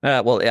Baker.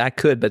 Well, I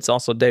could, but it's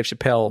also Dave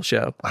Chappelle's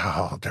show.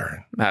 Oh,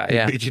 darn.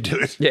 Yeah. Did you do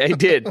it? Yeah, he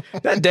did.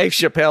 That Dave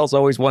Chappelle's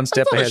always one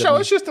step ahead show. of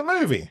me. It's just a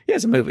movie. Yeah,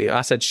 it's a movie.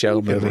 I said show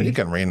movie. You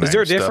can rename Is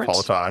there a stuff difference?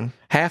 all the time.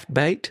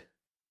 Half-baked?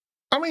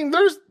 I mean,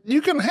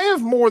 you can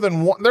have more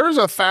than one. There's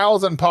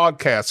 1,000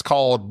 podcasts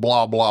called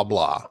blah, blah,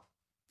 blah.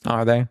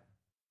 Are they?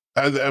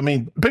 I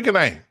mean, pick a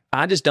name.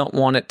 I just don't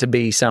want it to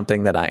be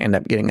something that I end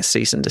up getting a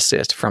cease and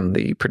desist from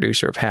the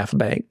producer of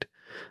Half-Baked,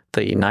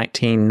 the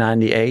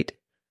 1998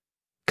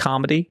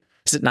 comedy.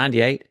 Is it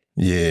 98?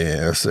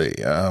 Yeah, let's see.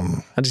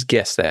 I just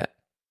guessed that.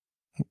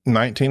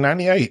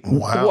 1998.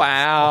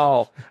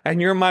 Wow.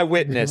 And you're my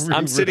witness.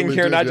 I'm sitting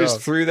here and I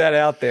just threw that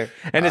out there.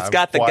 And it's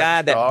got the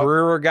guy, that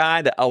brewer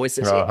guy that always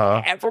says,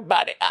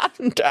 everybody.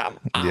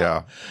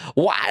 Yeah.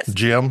 Why?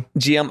 Jim.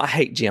 I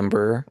hate Jim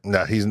Brewer.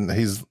 No, he's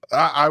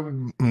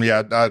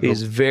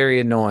very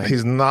annoying.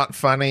 He's not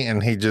funny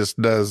and he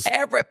just does.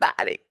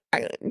 Everybody.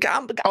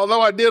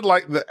 Although I did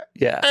like the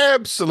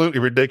absolutely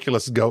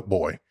ridiculous Goat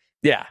Boy.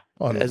 Yeah.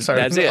 That's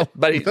it.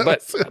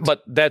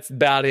 But that's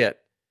about it.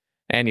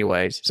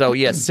 Anyways, so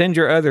yes, send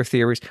your other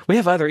theories. We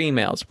have other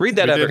emails. Read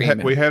that other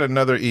email. We had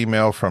another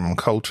email from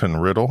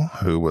Colton Riddle,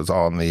 who was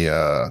on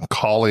the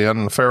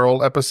Call-In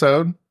Feral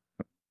episode.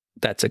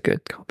 That's a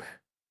good callback.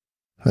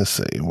 Let's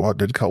see. What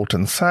did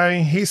Colton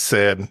say? He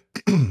said,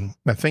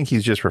 I think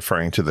he's just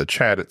referring to the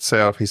chat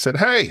itself. He said,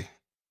 hey,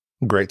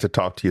 great to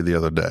talk to you the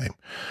other day.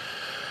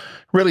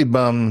 Really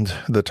bummed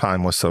the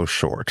time was so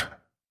short,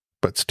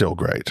 but still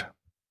great.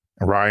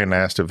 Ryan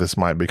asked if this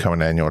might become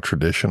an annual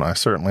tradition. I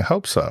certainly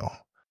hope so.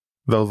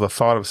 Though the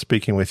thought of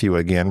speaking with you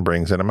again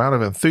brings an amount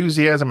of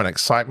enthusiasm and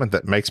excitement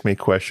that makes me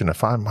question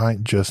if I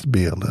might just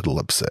be a little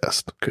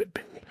obsessed. Could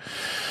be.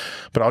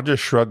 But I'll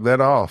just shrug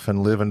that off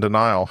and live in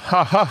denial.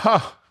 Ha ha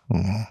ha.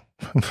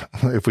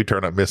 If we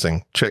turn up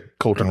missing, check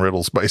Colton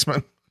Riddle's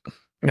basement.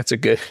 That's a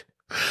good.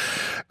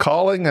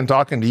 Calling and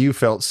talking to you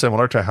felt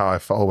similar to how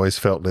I've always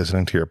felt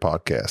listening to your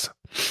podcast.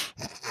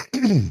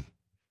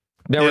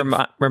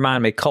 Now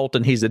remind me,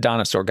 Colton, he's the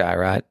dinosaur guy,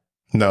 right?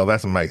 No,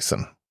 that's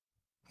Mason.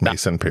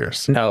 Mason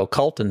Pierce. No,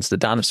 Colton's the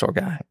dinosaur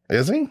guy.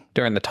 Is he?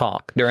 During the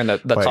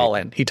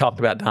call-in, he talked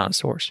about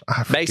dinosaurs.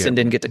 Mason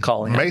didn't get to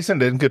call in. Mason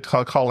didn't get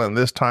to call in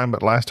this time,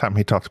 but last time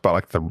he talked about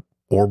like the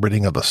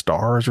orbiting of the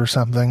stars or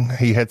something.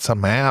 He had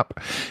some map.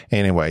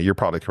 Anyway, you're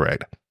probably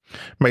correct.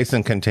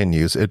 Mason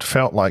continues, it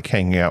felt like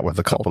hanging out with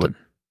a couple of...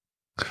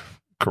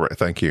 Correct,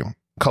 thank you.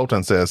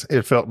 Colton says,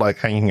 it felt like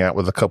hanging out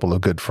with a couple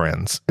of good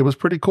friends. It was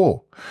pretty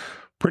cool.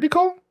 Pretty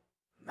cool?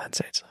 I'd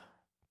say so.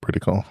 Pretty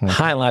cool.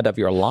 Highlight of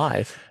your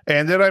life.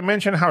 And did I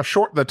mention how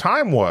short the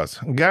time was?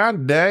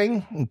 God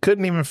dang,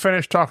 couldn't even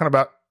finish talking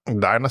about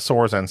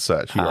dinosaurs and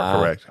such. You are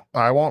correct.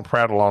 I won't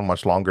prattle on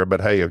much longer,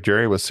 but hey, if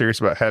Jerry was serious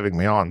about having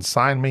me on,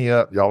 sign me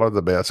up. Y'all are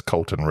the best.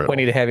 Colton Riddle. We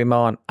need to have him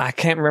on. I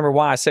can't remember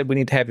why I said we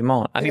need to have him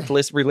on. I need to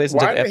re-listen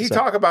to the episode. Why did he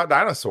talk about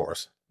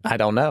dinosaurs? I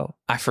don't know.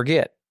 I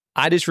forget.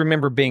 I just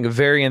remember being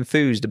very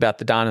enthused about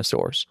the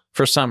dinosaurs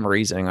for some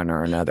reason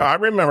or another. I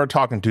remember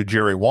talking to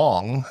Jerry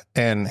Wong,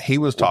 and he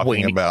was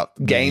talking about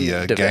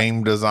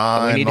game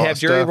design. We need to have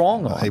Jerry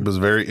Wong on. He was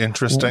very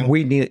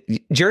interesting.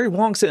 Jerry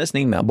Wong sent us an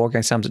email,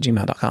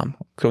 boardgamesnobs@gmail.com.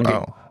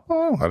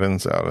 Oh, I didn't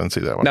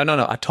see that one.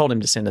 No. I told him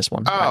to send this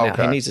one right now.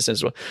 Okay. He needs to send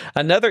this one.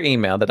 Another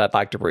email that I'd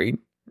like to read.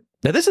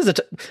 Now, this is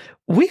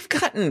we've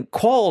gotten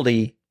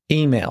quality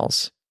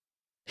emails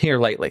here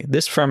lately.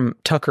 This from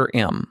Tucker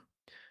M.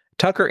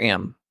 Tucker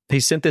M. He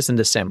sent this in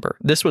December.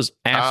 This was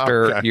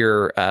after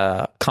your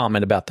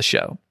comment about the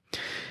show.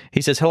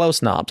 He says, "Hello,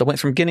 Snobs. I went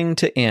from beginning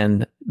to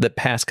end the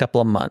past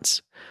couple of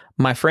months.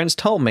 My friends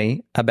told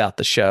me about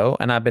the show,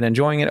 and I've been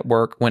enjoying it at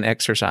work when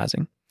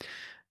exercising.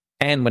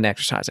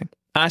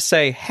 I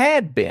say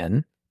had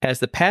been, as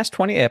the past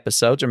 20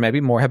 episodes, or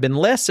maybe more, have been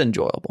less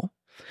enjoyable.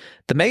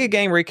 The mega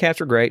game recaps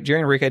were great. Jerry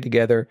and Enrique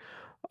together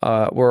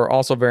were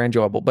also very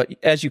enjoyable. But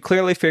as you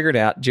clearly figured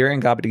out, Jerry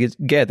and Gabi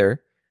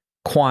together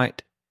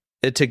quite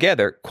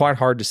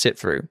hard to sit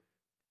through.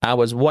 I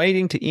was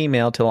waiting to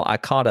email till I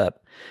caught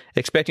up,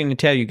 expecting to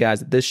tell you guys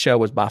that this show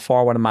was by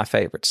far one of my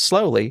favorites.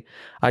 Slowly,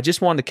 I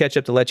just wanted to catch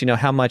up to let you know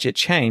how much it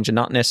changed, and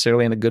not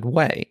necessarily in a good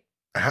way."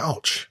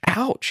 Ouch.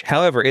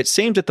 However, it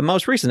seems that the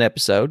most recent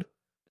episode,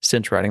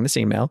 since writing this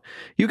email,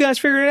 you guys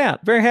figured it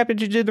out. Very happy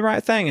that you did the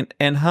right thing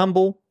and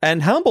humble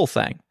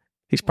thing.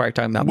 He's probably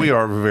talking about me. We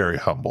are very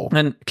humble.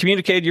 And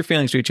communicated your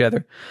feelings to each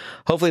other.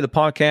 Hopefully the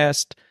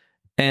podcast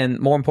and,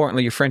 more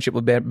importantly, your friendship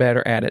will be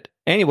better at it.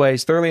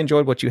 Anyways, thoroughly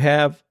enjoyed what you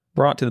have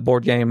brought to the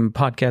board game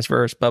podcast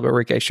verse. Bubba,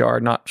 Enrique,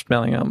 Shard, not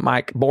spelling out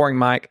Mike, boring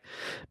Mike,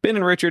 Ben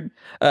and Richard.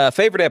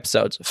 Favorite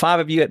episodes: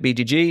 5 of you at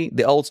BGG,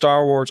 the old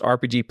Star Wars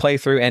RPG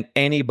playthrough, and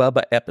any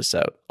Bubba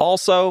episode.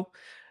 Also,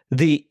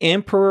 the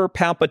Emperor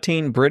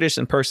Palpatine British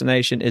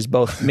impersonation is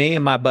both me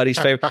and my buddy's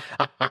favorite.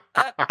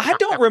 I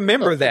don't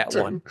remember that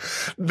one.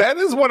 That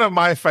is one of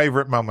my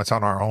favorite moments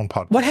on our own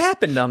podcast. What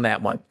happened on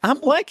that one? I'm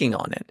blanking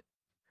on it.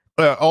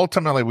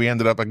 Ultimately, we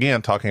ended up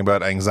again talking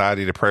about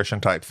anxiety,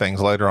 depression type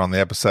things later on the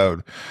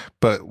episode.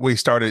 But you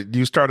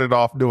started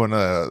off doing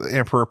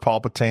Emperor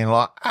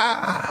Palpatine,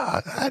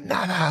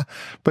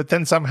 but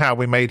then somehow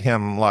we made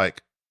him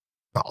like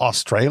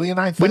Australian,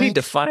 I think. We need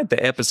to find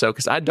the episode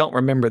because I don't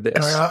remember this.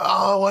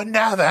 Oh,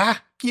 another.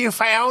 You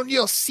found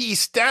your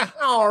sister.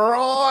 All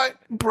right.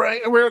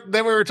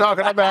 Then we were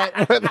talking about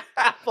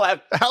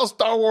how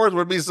Star Wars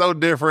would be so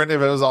different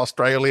if it was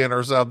Australian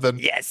or something.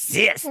 Yes,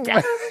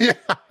 sister. Yeah.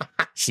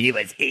 She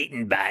was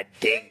eaten by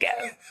dingo.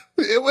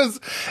 It was.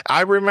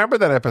 I remember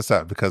that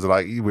episode because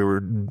like we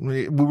were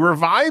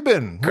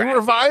vibing. We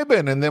were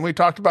vibing, and then we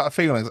talked about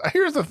feelings.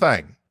 Here's the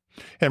thing.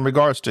 In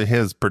regards to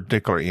his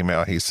particular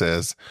email, he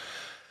says,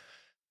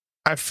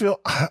 I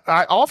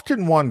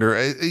often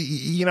wonder,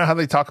 you know how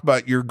they talk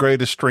about your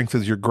greatest strength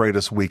is your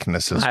greatest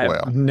weakness as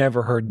well. I've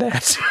never heard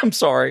that. I'm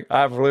sorry.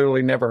 I've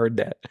literally never heard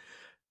that.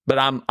 But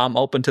I'm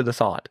open to the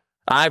thought.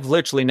 I've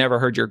literally never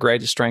heard your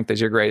greatest strength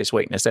is your greatest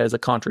weakness. That is a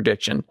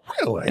contradiction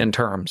in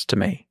terms to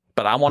me.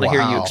 But I want to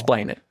hear you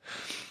explain it.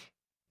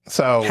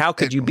 So how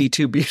could you be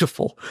too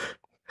beautiful?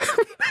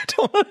 I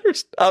don't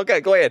understand. Okay,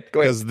 go ahead.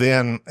 Because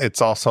then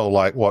it's also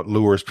like what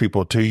lures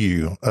people to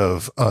you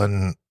of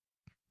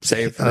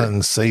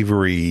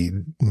unsavory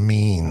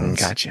means.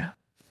 Gotcha.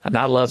 And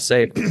I love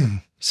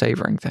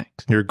savoring things.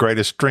 Your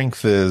greatest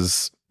strength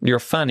is you're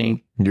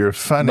funny.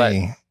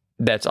 But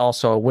that's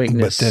also a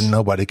weakness. But then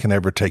nobody can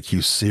ever take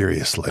you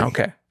seriously.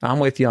 Okay, I'm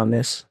with you on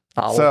this.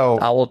 I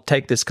will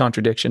take this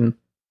contradiction.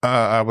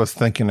 I was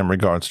thinking in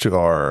regards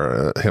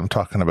to him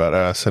talking about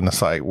us, and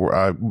it's like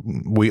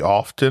we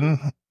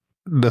often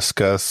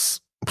discuss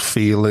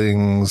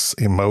feelings,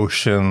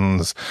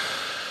 emotions,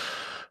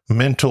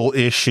 mental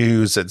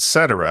issues,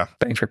 etc.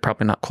 Things we're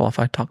probably not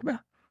qualified to talk about.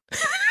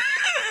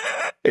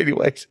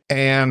 Anyways.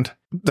 And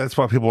that's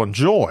what people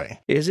enjoy.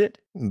 Is it?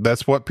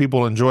 That's what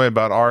people enjoy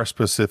about our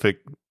specific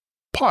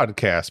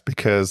podcast,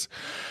 because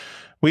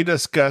we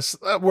discuss,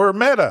 we're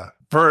meta.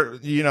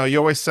 You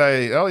always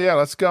say, oh yeah,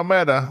 let's go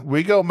meta.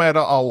 We go meta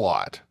a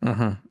lot.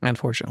 Mm-hmm.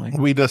 Unfortunately.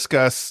 We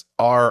discuss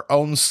our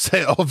own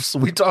selves.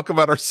 We talk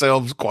about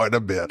ourselves quite a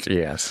bit.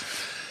 Yes.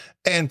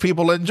 And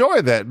people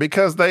enjoy that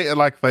because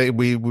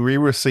we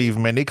receive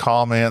many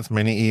comments,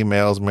 many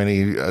emails,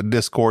 many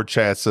Discord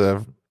chats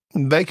of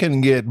they can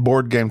get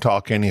board game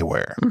talk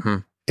anywhere. Mm-hmm.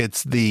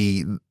 It's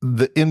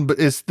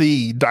it's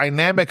the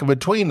dynamic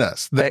between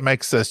us that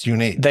makes us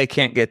unique. They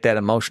can't get that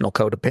emotional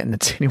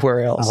codependence anywhere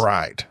else.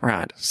 Right.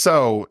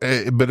 So,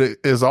 but it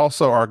is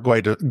also our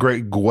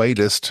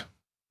greatest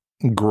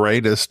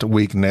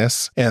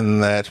weakness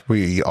in that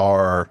we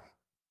are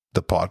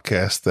the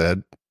podcast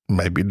that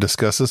maybe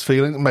discusses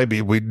feelings.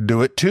 Maybe we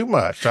do it too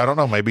much. I don't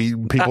know. Maybe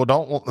people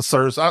don't.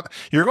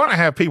 You're going to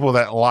have people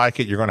that like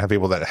it. You're going to have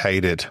people that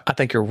hate it. I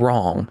think you're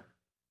wrong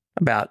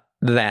about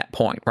that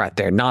point right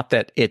there. Not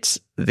that it's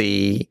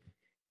the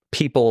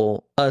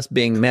people, us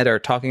being meta or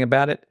talking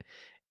about it.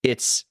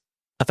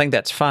 I think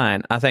that's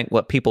fine. I think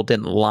what people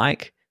didn't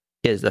like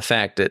is the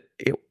fact that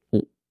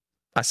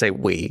I say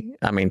we,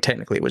 I mean,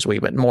 technically it was we,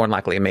 but more than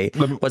likely me,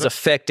 was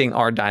affecting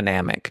our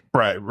dynamic.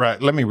 Right.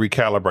 Let me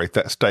recalibrate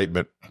that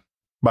statement.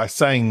 By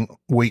saying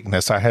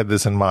weakness, I had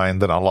this in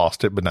mind, then I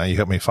lost it, but now you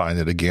help me find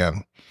it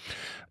again.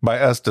 By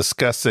us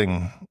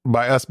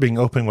being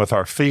open with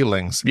our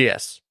feelings.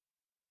 Yes.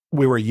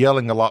 we were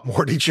yelling a lot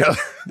more at each other.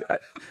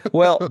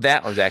 Well,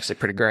 that was actually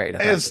pretty great.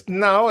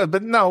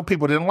 No,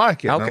 people didn't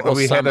like it. Okay,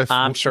 well,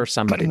 I'm sure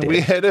somebody did. We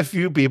had a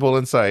few people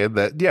in saying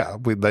that,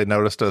 they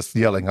noticed us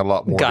yelling a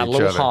lot more Got at a each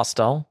little other.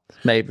 hostile,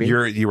 maybe.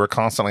 You were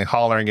constantly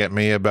hollering at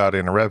me about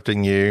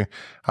interrupting you.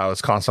 I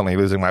was constantly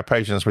losing my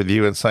patience with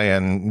you and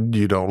saying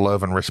you don't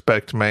love and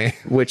respect me.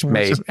 Which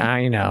made,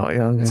 I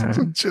know.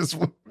 Just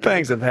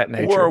Things of that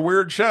nature. we're a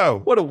weird show.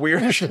 What a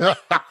weird show.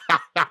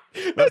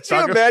 Could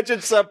you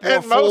imagine some poor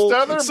And most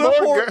other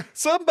board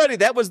somebody,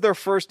 that was their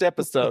first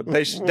episode.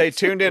 They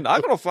tuned in.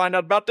 I'm going to find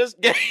out about this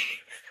game.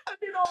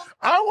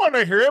 I want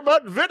to hear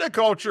about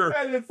viticulture.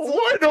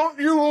 Why don't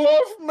you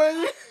love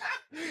me?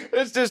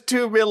 It's just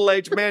two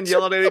middle-aged men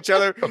yelling at each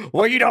other.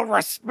 Well, you don't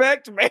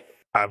respect me.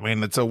 I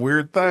mean, it's a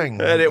weird thing.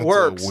 And it It's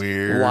works. A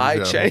weird,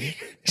 Why change?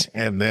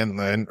 And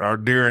then our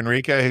dear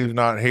Enrique, who's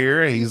not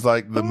here, he's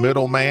like the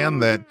middleman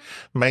that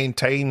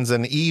maintains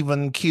an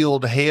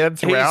even-keeled head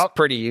throughout. He's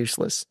pretty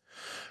useless.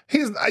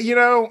 He's,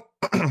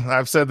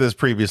 I've said this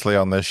previously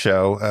on this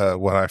show.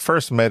 When I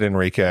first met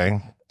Enrique,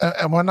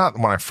 well, not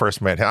when I first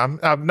met him.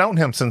 I've known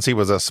him since he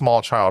was a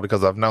small child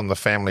because I've known the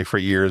family for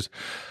years.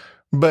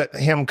 But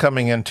him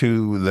coming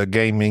into the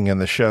gaming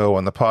and the show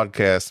and the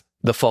podcast,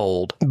 The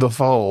fold.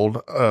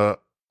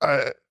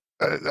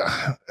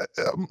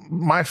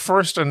 My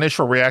first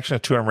initial reaction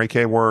to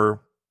Enrique were,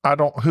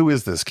 who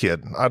is this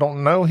kid? I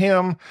don't know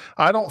him.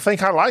 I don't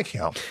think I like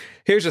him.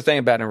 Here's the thing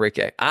about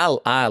Enrique.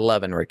 I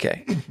love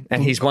Enrique,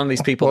 and he's one of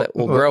these people that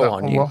will grow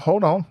on you. Well,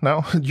 hold on.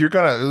 No, you're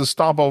going to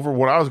stomp over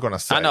what I was going to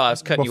say. I know, I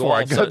was cutting you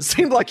off, so it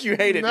seemed like you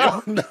hated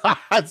him. No,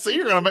 see,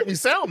 you're going to make me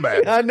sound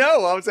bad. I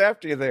know, I was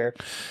after you there.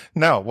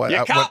 No,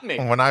 me.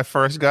 When I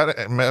first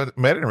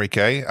met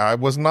Enrique, I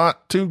was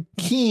not too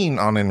keen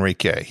on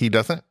Enrique. He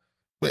was a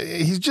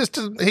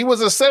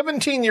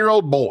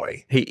 17-year-old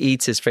boy. He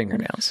eats his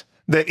fingernails.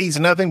 That eats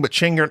nothing but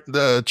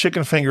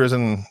chicken fingers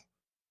and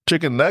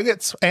chicken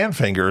nuggets and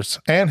fingers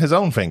and his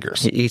own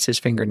fingers. He eats his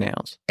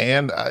fingernails.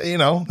 And,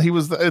 he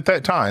was at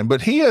that time,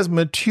 but he has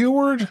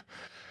matured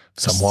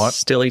somewhat.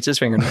 Still eats his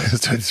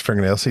fingernails. His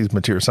fingernails, he's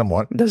matured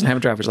somewhat. Doesn't have a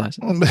driver's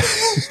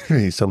license.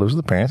 He still lives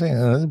with the parents.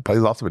 He plays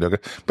lots of video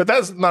games. But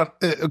that's not,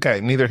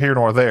 okay, neither here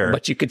nor there.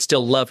 But you could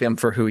still love him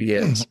for who he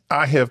is.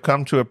 I have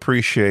come to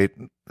appreciate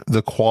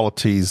the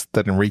qualities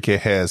that Enrique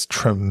has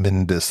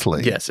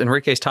tremendously. Yes,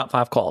 Enrique's top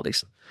 5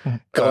 qualities.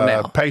 Go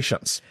now.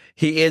 Patience.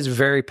 He is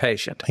very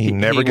patient. He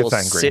never gets will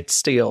angry. Sit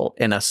still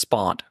in a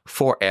spot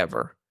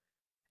forever.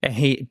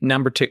 And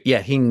number 2,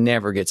 he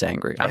never gets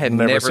angry. I have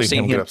never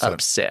seen him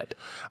upset.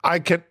 I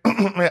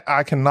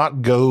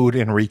cannot goad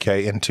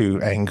Enrique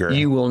into anger.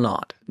 You will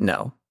not.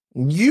 No.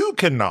 You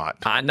cannot.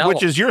 I know.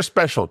 Which is your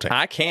specialty.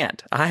 I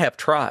can't. I have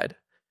tried.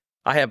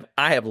 I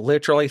have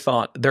literally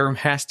thought there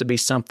has to be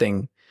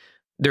something.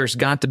 There's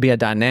got to be a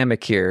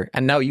dynamic here.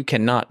 And no, you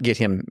cannot get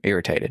him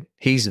irritated.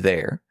 He's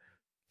there.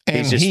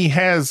 And he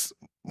has,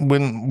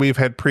 when we've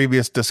had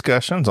previous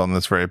discussions on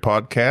this very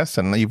podcast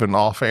and even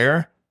off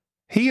air,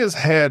 he has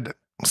had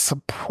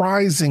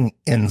surprising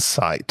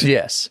insight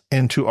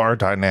into our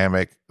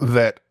dynamic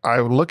that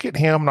I look at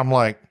him and I'm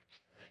like,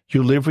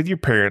 you live with your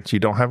parents, you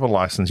don't have a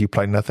license, you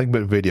play nothing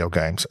but video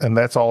games. And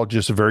that's all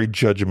just very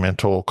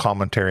judgmental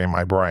commentary in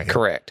my brain.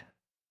 Correct.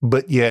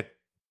 But yet,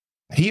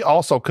 he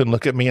also can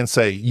look at me and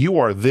say, you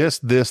are this,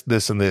 this,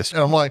 this, and this. And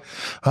I'm like,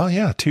 oh,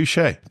 yeah, touche.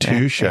 Yeah,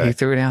 he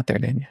threw it out there,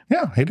 didn't you?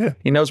 Yeah, he did.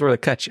 He knows where to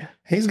cut you.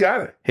 He's got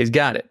it. He's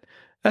got it.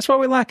 That's why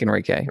we like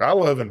Enrique. I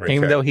love Enrique.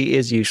 Even though he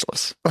is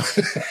useless.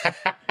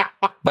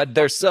 But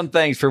there's some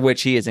things for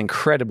which he is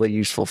incredibly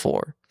useful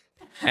for.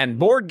 And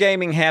board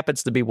gaming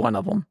happens to be one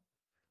of them,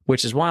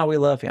 which is why we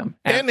love him.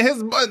 And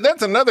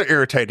that's another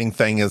irritating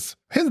thing is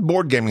his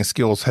board gaming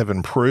skills have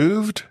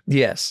improved.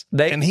 Yes.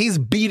 And he's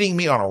beating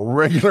me on a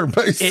regular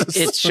basis.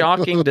 It's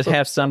shocking to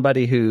have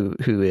somebody who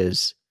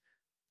is,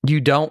 you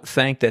don't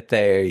think that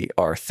they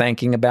are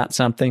thinking about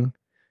something,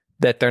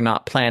 that they're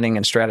not planning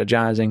and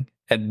strategizing.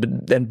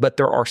 But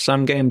there are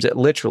some games that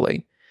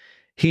literally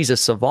he's a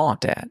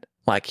savant at.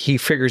 Like he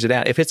figures it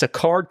out. If it's a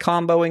card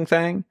comboing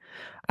thing,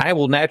 I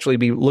will naturally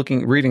be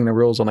reading the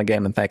rules on a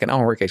game and thinking, oh,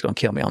 Enrique's going to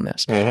kill me on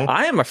this. Mm-hmm.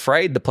 I am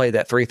afraid to play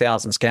that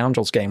 3,000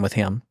 Scoundrels game with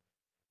him.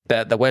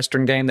 The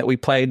Western game that we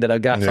played that I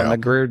got from the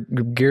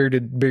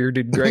bearded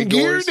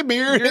Greyjoys.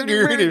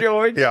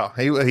 Yeah,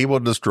 he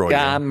will destroy you.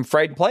 I'm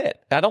afraid to play it.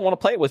 I don't want to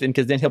play it with him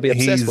because then he'll be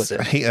obsessed with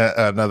it.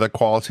 Another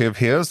quality of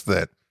his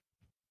that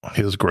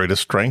his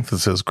greatest strength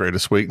is his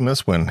greatest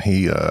weakness when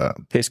he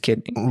his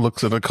kidney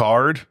looks at a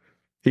card.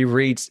 He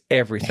reads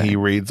everything. He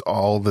reads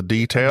all the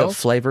details.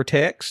 The flavor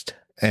text.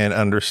 And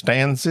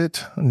understands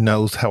it,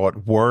 knows how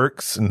it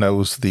works,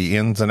 knows the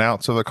ins and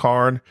outs of the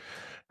card.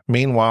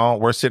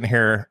 Meanwhile, we're sitting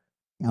here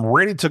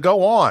ready to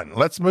go on.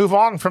 Let's move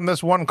on from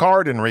this one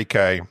card,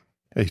 Enrique.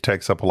 He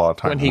takes up a lot of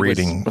time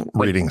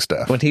reading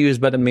stuff. When he was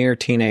but a mere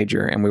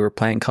teenager and we were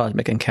playing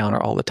Cosmic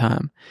Encounter all the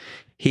time,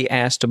 he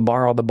asked to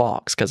borrow the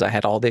box because I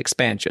had all the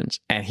expansions.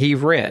 And he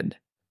read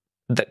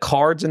the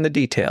cards and the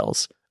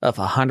details of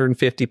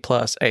 150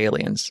 plus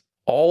aliens,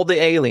 all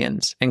the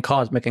aliens in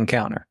Cosmic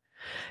Encounter.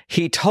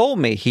 He told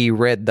me he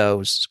read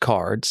those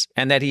cards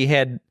and that he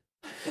had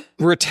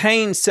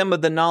retained some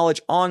of the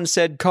knowledge on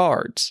said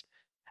cards.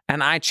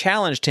 And I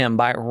challenged him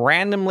by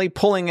randomly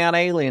pulling out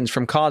aliens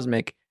from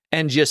Cosmic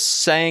and just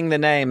saying the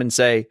name and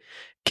say,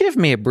 give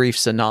me a brief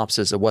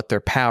synopsis of what their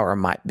power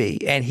might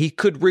be. And he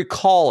could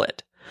recall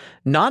it.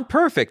 Not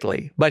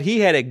perfectly, but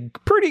he had a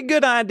pretty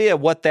good idea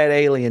of what that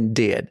alien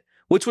did,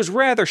 which was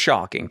rather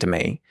shocking to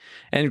me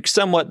and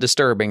somewhat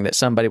disturbing that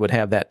somebody would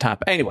have that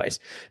type. Anyways,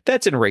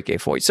 that's Enrique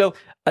for you. So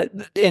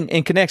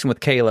in connection with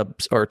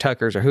Caleb's or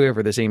Tucker's or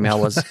whoever this email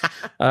was,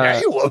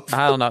 I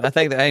don't know. I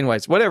think that,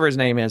 anyways, whatever his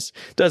name is,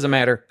 doesn't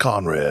matter.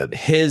 Conrad.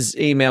 His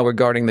email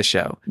regarding the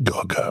show.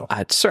 Go.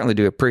 I certainly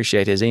do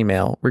appreciate his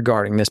email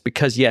regarding this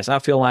because, yes, I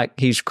feel like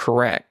he's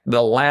correct.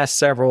 The last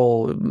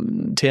several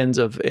tens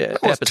of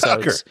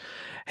episodes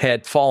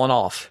had fallen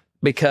off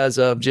because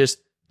of just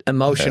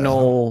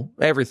emotional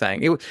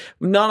everything.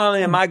 Not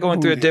only am I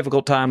going through a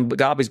difficult time, but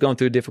Gobby's going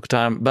through a difficult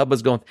time.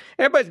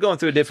 Everybody's going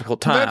through a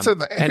difficult time.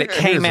 And it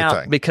came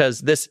out because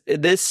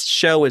this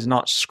show is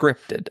not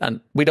scripted. And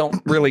we don't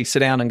really sit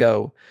down and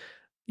go,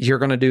 you're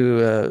going to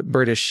do a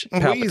British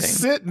Palpatine. We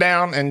sit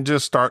down and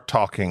just start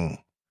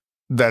talking.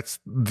 That's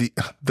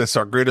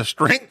our greatest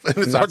strength. And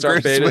it's That's our our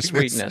greatest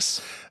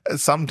weakness.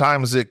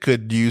 Sometimes it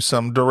could use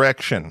some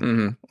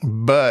direction,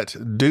 but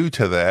due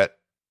to that,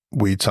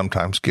 we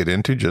sometimes get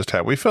into just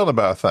how we feel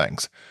about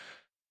things.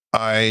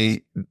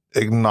 I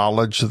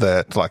acknowledge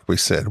that, like we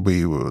said,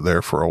 we were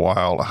there for a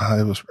while.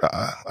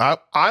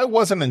 I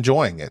wasn't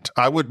enjoying it.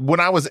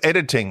 When I was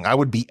editing, I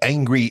would be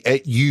angry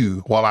at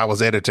you while I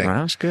was editing.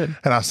 Well, that's good.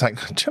 And I was like,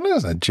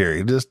 listen,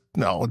 Jerry, just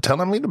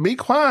telling me to be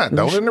quiet.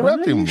 Don't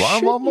interrupt him. Blah,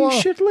 blah, blah. You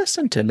should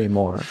listen to me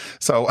more.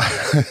 So,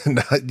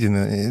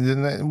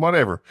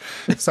 whatever.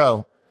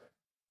 So,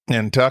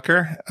 and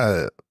Tucker,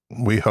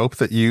 we hope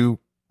that you,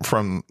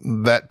 from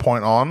that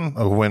point on,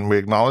 when we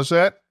acknowledge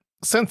that,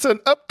 sense an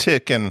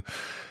uptick in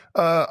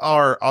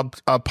our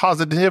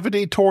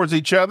positivity towards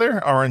each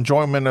other, our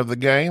enjoyment of the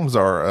games,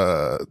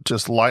 our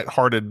just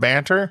lighthearted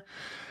banter.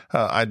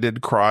 I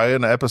did cry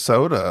in an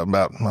episode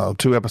about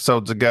 2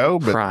 episodes ago.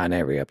 But crying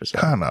every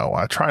episode. I know.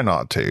 I try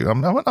not to.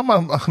 I'm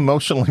an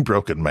emotionally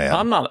broken man.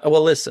 I'm not.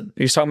 Well, listen,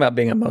 you're talking about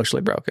being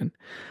emotionally broken.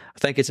 I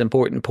think it's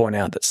important to point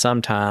out that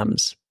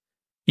sometimes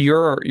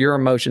your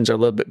emotions are a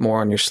little bit more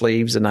on your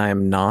sleeves than I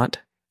am not.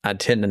 I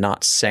tend to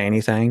not say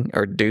anything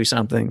or do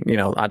something.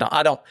 I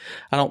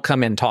don't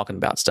come in talking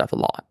about stuff a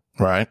lot.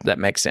 Right. That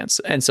makes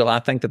sense. And so I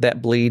think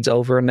that bleeds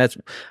over. And I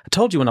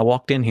told you when I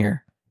walked in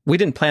here, we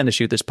didn't plan to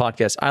shoot this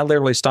podcast. I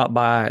literally stopped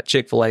by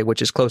Chick-fil-A,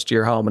 which is close to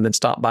your home, and then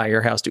stopped by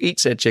your house to eat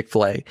said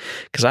Chick-fil-A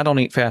because I don't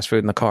eat fast food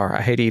in the car.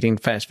 I hate eating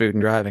fast food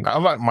and driving.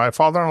 My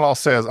father-in-law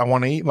says I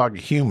want to eat like a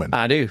human.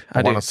 I do.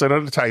 I want to sit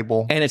at a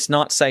table. And it's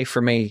not safe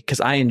for me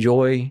because I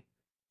enjoy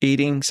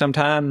eating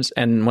sometimes,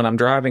 and when I'm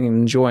driving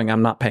and enjoying,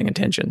 I'm not paying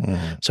attention.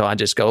 So I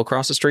just go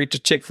across the street to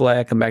Chick-fil-A,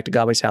 I come back to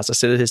Gobby's house, I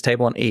sit at his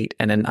table and eat,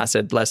 and then I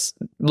said, let's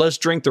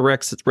drink the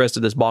rest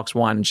of this box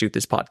wine and shoot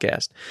this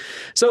podcast.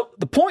 So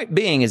the point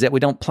being is that we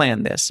don't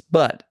plan this,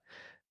 but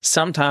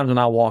sometimes when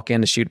I walk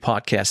in to shoot a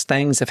podcast,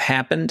 things have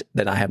happened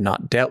that I have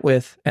not dealt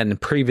with, and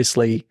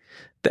previously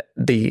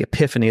the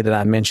epiphany that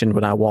I mentioned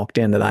when I walked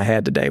in that I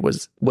had today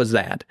was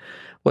that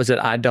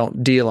I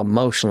don't deal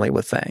emotionally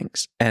with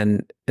things,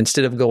 and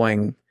instead of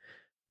going,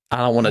 I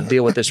don't want to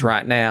deal with this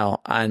right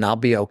now and I'll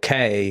be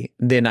okay,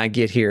 then I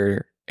get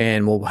here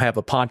and we'll have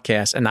a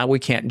podcast and now we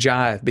can't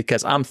jive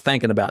because I'm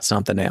thinking about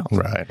something else.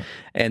 Right.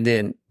 And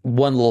then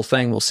one little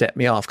thing will set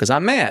me off because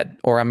I'm mad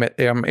or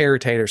I'm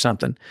irritated or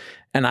something,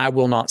 and I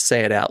will not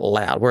say it out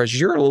loud. Whereas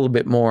you're a little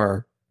bit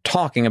more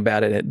talking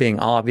about it being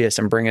obvious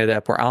and bringing it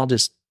up, where I'll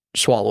just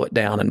swallow it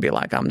down and be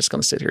like, I'm just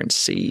going to sit here and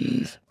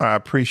seethe. I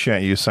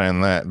appreciate you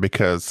saying that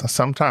because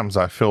sometimes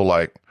I feel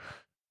like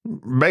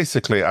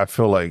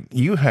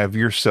you have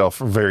yourself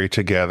very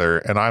together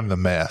and I'm the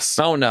mess.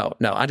 Oh, no,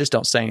 I just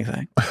don't say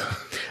anything.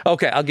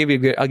 Okay, I'll give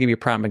you a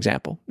prime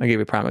example.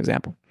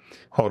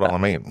 Hold on,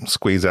 let me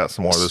squeeze out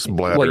some more of this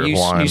bladder of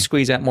wine. You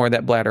squeeze out more of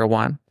that bladder of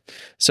wine.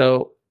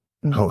 So,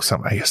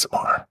 some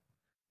ASMR.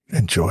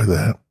 Enjoy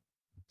that.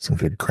 Some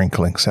good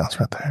crinkling sounds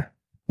right there.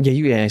 Yeah,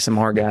 you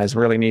ASMR guys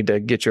really need to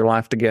get your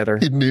life together.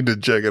 You need to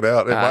check it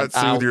out. It might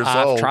soothe your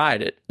soul. I've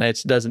tried it.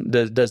 It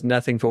does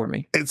nothing for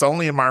me. It's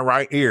only in my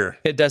right ear.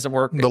 It doesn't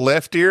work. The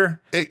left ear,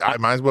 I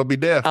might as well be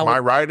deaf. My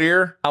right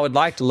ear. I would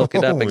like to look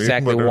it up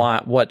exactly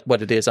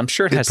what it is. I'm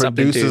sure it has something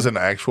to do. It produces an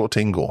actual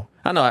tingle.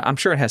 I know. I'm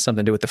sure it has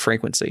something to do with the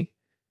frequency.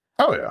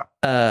 Oh,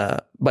 yeah.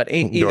 But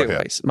either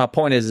ways, my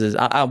point is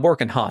I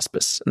work in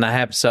hospice, and I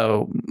have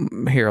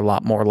here a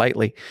lot more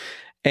lately.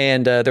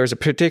 And there was a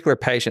particular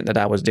patient that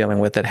I was dealing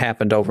with that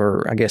happened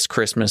over, I guess,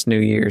 Christmas, New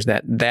Year's,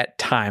 that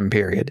time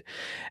period.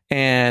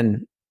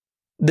 And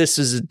this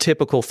is a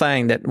typical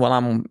thing that when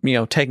I'm,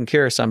 taking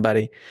care of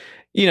somebody,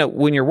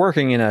 when you're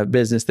working in a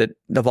business that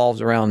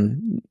evolves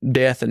around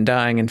death and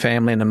dying and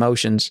family and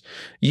emotions,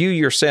 you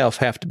yourself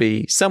have to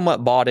be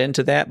somewhat bought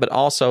into that, but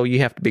also you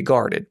have to be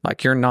guarded.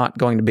 Like you're not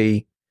going to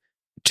be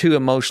too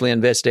emotionally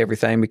invested in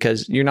everything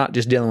because you're not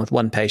just dealing with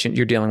one patient,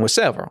 you're dealing with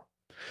several.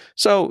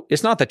 So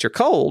it's not that you're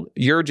cold,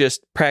 you're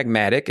just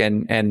pragmatic,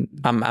 and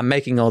I'm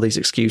making all these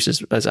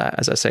excuses as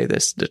I say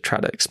this to try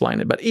to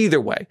explain it. But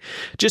either way,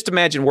 just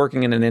imagine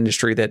working in an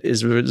industry that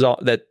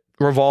that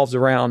revolves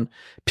around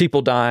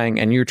people dying,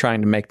 and you're trying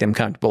to make them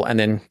comfortable and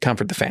then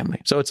comfort the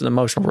family. So it's an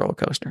emotional roller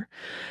coaster.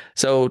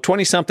 So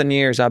 20-something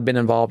years I've been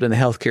involved in the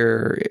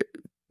healthcare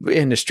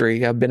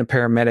industry. I've been a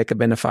paramedic, I've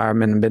been a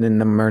fireman, I've been in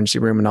the emergency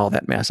room and all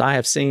that mess. I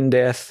have seen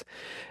death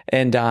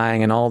and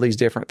dying and all these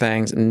different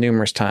things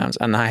numerous times,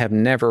 and I have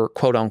never,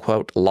 quote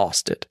unquote,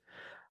 lost it.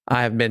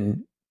 I have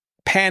been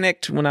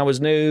panicked when I was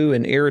new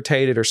and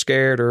irritated or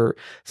scared or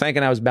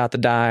thinking I was about to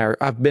die, or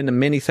I've been to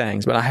many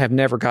things, but I have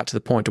never got to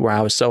the point to where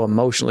I was so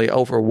emotionally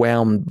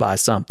overwhelmed by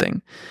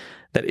something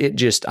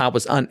that I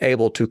was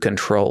unable to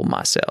control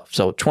myself.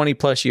 So 20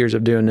 plus years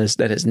of doing this,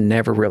 that has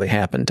never really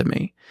happened to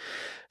me.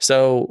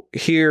 So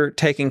here,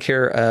 taking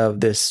care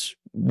of this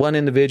one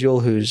individual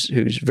who's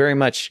very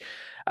much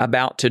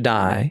about to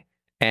die,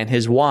 and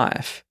his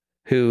wife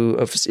who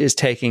is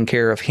taking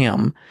care of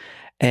him.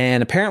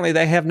 And apparently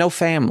they have no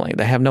family.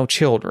 They have no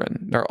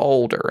children. They're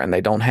older and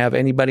they don't have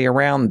anybody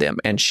around them.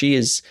 And she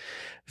is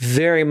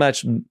very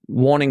much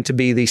wanting to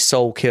be the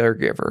sole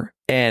caregiver.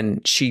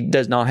 And she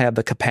does not have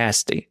the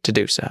capacity to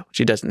do so.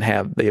 She doesn't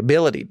have the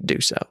ability to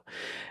do so.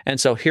 And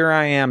so here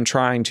I am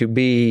trying to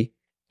be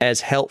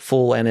as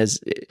helpful and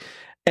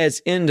as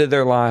into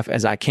their life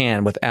as I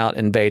can without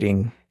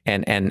invading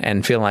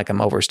and feeling like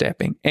I'm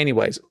overstepping.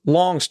 Anyways,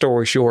 long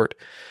story short,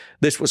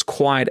 this was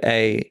quite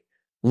a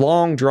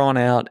long, drawn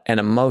out and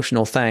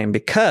emotional thing,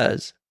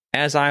 because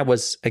as I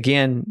was,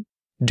 again,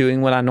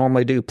 doing what I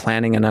normally do,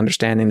 planning and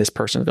understanding this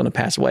person is going to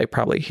pass away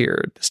probably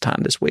here this time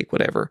this week,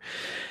 whatever.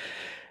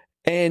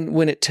 And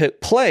when it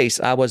took place,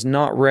 I was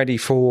not ready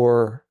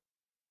for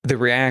the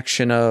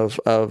reaction of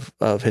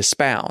his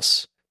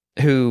spouse,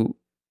 who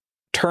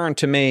turned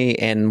to me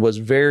and was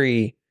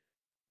very,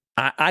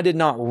 I did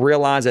not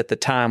realize at the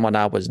time what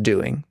I was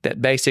doing,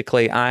 that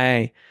basically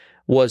I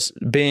was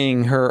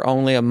being her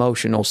only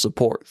emotional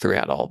support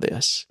throughout all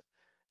this.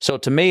 So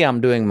to me, I'm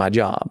doing my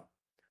job.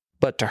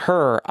 But to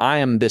her, I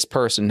am this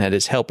person that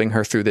is helping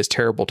her through this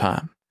terrible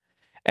time.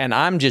 And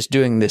I'm just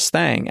doing this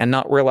thing and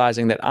not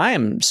realizing that I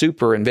am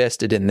super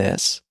invested in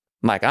this.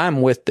 Like,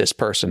 I'm with this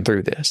person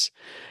through this.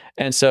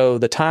 And so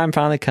the time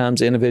finally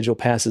comes, the individual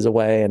passes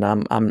away, and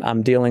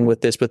I'm dealing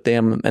with this with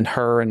them and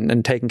her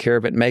and taking care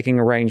of it, making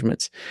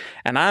arrangements.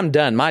 And I'm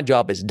done. My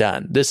job is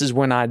done. This is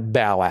when I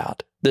bow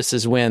out. This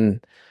is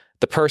when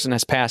the person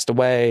has passed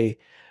away,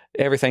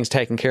 everything's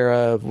taken care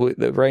of,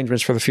 the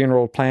arrangements for the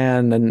funeral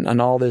plan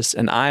and all this,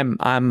 and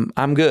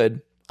I'm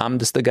good. I'm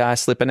just the guy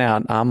slipping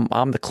out.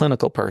 I'm the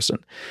clinical person.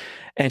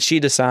 And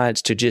she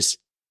decides to just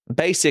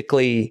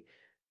basically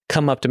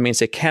come up to me and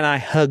say, "Can I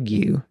hug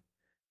you?"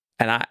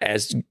 And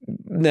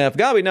now, if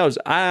God knows,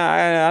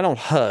 I don't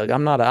hug.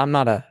 I'm not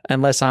a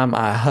unless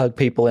I hug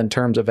people in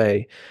terms of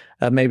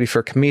maybe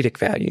for comedic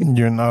value.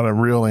 You're not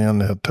really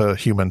into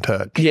human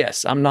touch.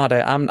 Yes,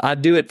 I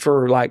do it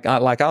for like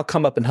I'll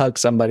come up and hug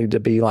somebody to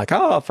be like,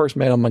 oh, I first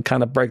met them and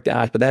kind of break the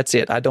ice, but that's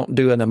it. I don't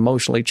do an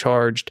emotionally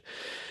charged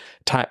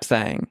type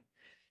thing.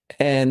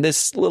 And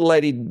this little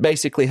lady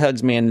basically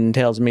hugs me and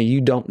tells me,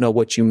 "You don't know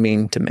what you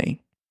mean to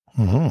me."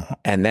 Mm-hmm.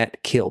 And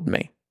that killed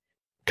me,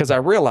 because I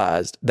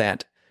realized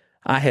that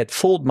I had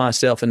fooled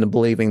myself into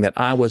believing that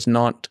I was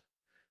not.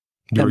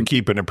 You were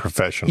keeping it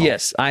professional.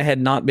 Yes, I had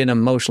not been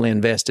emotionally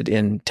invested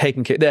in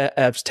taking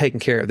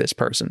care of this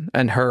person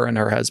and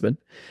her husband,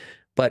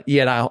 but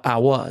yet I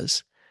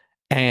was,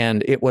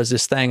 and it was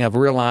this thing of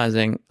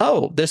realizing,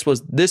 oh, this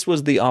was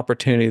the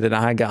opportunity that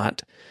I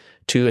got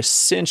to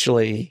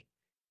essentially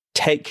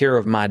take care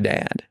of my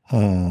dad,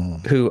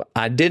 who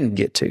I didn't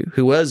get to,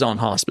 who was on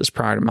hospice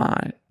prior to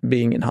my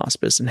being in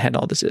hospice and had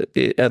all this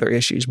other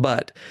issues.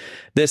 But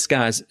this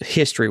guy's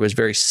history was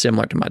very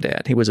similar to my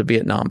dad. He was a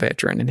Vietnam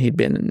veteran, and he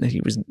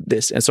was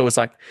this. And so it's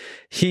like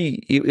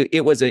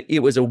it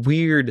was a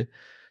weird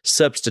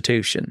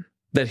substitution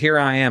that here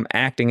I am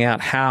acting out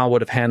how I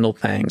would have handled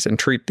things and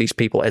treat these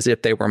people as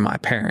if they were my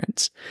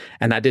parents.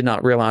 And I did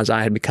not realize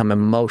I had become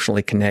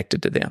emotionally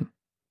connected to them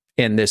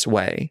in this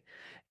way.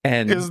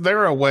 And is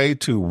there a way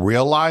to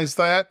realize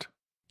that?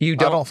 You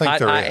don't. I don't think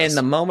there is. In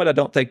the moment, I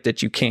don't think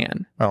that you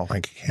can. I don't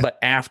think you can. But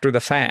after the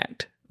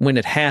fact, when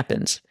it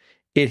happens,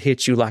 it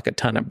hits you like a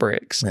ton of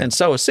bricks. Yeah. And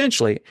so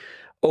essentially,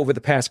 over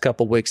the past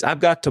couple of weeks, I've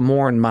got to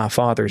mourn my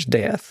father's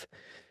death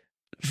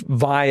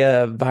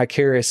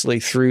vicariously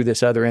through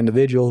this other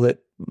individual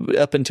that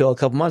up until a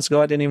couple months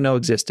ago, I didn't even know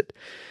existed.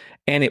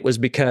 And it was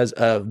because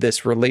of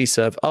this release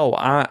of,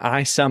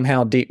 I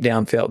somehow deep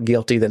down felt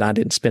guilty that I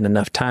didn't spend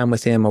enough time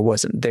with him or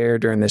wasn't there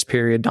during this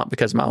period, not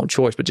because of my own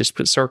choice, but just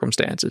for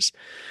circumstances.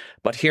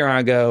 But here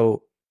I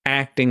go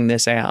acting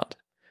this out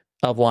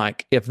of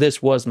like, if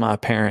this was my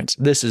parents,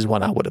 this is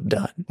what I would have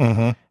done.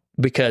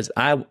 Mm-hmm. Because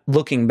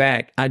looking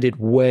back, I did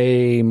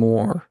way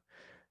more.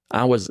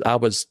 I was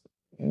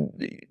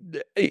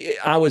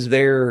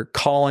there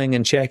calling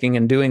and checking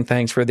and doing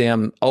things for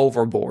them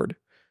overboard.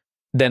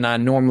 than I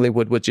normally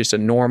would with just a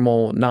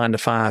normal 9 to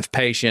 5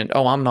 patient.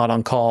 Oh, I'm not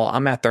on call.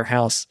 I'm at their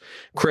house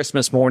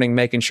Christmas morning,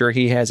 making sure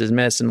he has his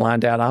medicine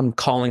lined out. I'm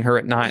calling her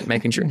at night,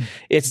 making sure.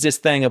 It's this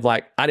thing of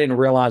like, I didn't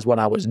realize what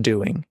I was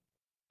doing.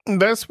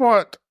 That's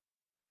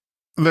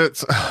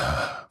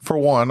for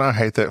one, I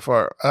hate that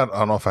for, I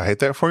don't know if I hate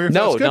that for you.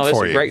 No, it's good it's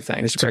for a you. great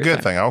thing. It's a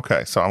good thing.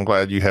 Okay. So I'm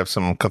glad you have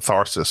some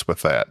catharsis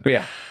with that.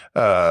 Yeah.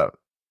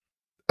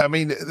 I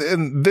mean,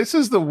 and this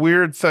is the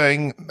weird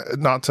thing,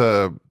 not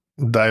to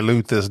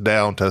dilute this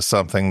down to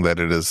something that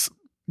it is,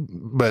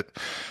 but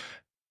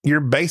you're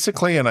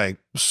basically in a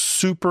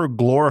super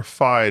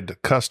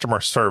glorified customer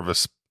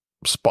service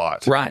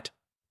spot. Right.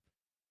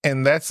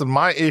 And that's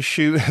my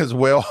issue as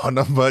well on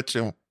a much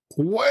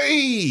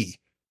way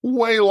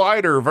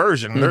lighter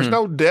version. There's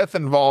no death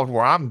involved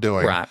where I'm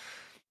doing. Right.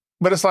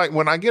 But it's like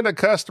when I get a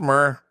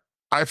customer,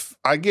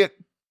 I get,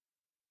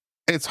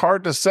 it's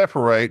hard to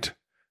separate.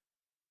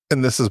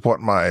 And this is what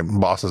my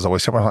bosses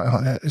always say.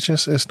 Like,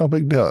 it's no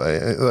big deal.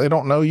 They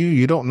don't know you.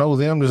 You don't know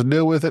them. Just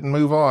deal with it and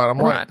move on. I'm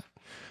like,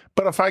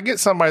 but if I get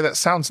somebody that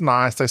sounds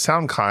nice, they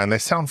sound kind, they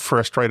sound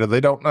frustrated,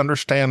 they don't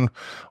understand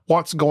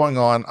what's going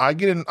on, I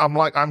get in, I'm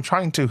like,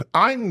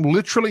 I'm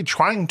literally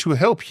trying to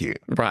help you.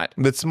 Right.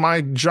 That's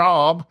my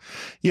job.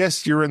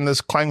 Yes, you're in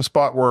this claim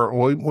spot where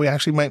we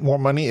actually make more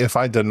money if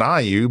I deny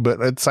you,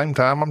 but at the same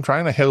time, I'm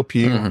trying to help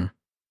you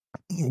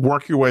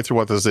work your way through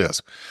what this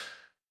is.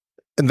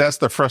 And that's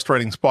the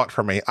frustrating spot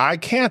for me. I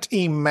can't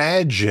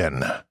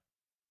imagine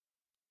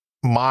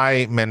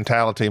my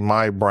mentality,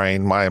 my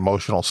brain, my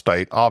emotional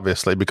state,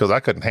 obviously, because I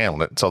couldn't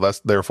handle it. So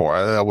therefore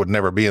I would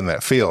never be in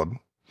that field.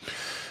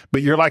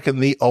 But you're like in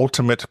the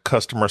ultimate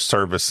customer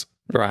service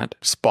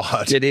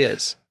spot. It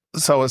is.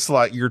 So it's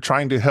like you're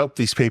trying to help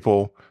these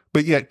people,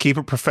 but yet keep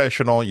it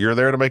professional. You're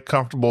there to make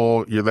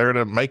comfortable. You're there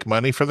to make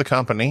money for the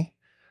company.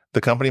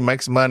 The company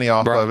makes money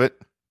off of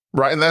it.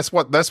 Right. And that's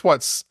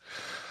what's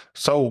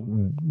so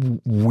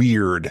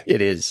weird.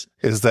 It is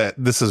that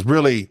this is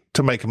really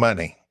to make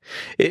money.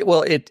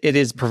 It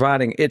is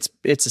providing, it's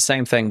the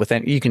same thing with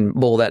any, you can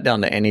boil that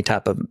down to any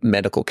type of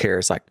medical care.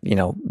 It's like,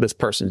 this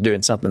person's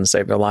doing something to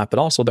save their life, but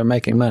also they're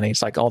making money.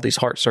 It's like all these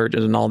heart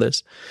surgeons and all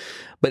this.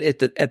 But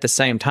at the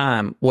same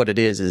time, what it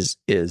is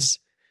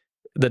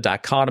the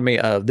dichotomy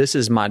of this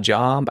is my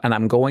job and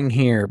I'm going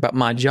here, but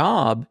my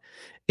job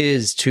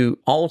is to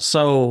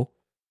also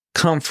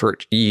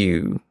comfort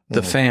you,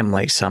 the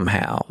family,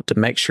 somehow, to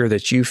make sure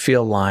that you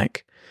feel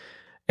like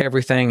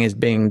everything is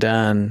being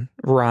done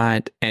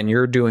right and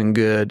you're doing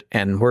good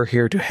and we're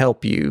here to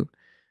help you.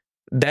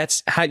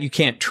 That's how you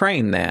can't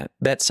train that.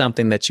 That's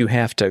something that you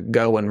have to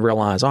go and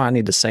realize, I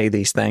need to say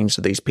these things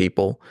to these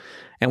people.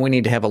 And we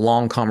need to have a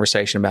long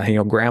conversation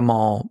about,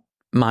 grandma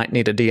might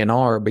need a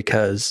DNR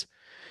because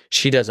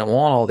she doesn't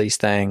want all these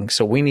things.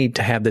 So we need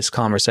to have this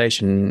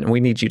conversation. We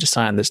need you to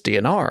sign this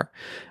DNR.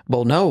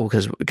 Well, no,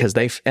 because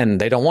they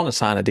don't want to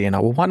sign a DNR.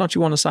 Well, why don't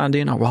you want to sign a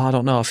DNR? Well, I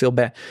don't know. I feel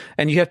bad.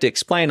 And you have to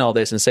explain all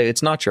this and say,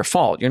 it's not your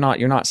fault. You're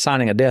not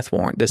signing a death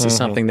warrant. This is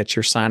something that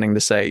you're signing to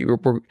say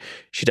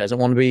she doesn't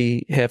want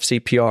to have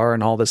CPR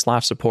and all this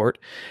life support.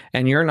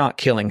 And you're not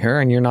killing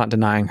her and you're not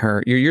denying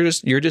her. You're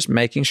just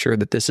making sure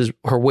that this is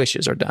her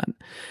wishes are done.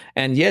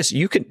 And yes,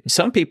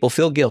 some people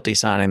feel guilty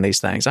signing these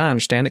things. I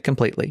understand it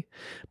completely.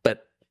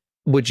 But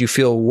would you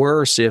feel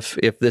worse if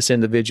this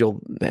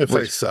individual if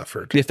they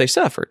suffered? If they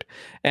suffered,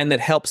 and that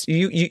helps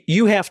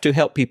you have to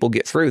help people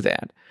get through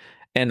that.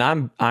 And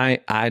I'm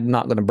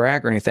not going to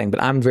brag or anything,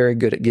 but I'm very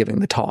good at giving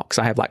the talks.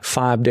 I have like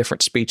 5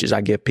 different speeches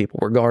I give people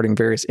regarding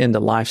various end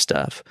of life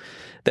stuff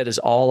that is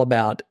all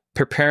about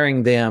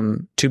preparing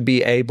them to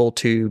be able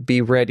to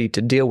be ready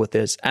to deal with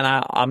this. And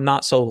I'm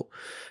not so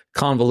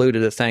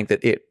convoluted to think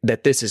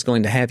that this is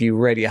going to have you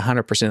ready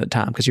 100% of the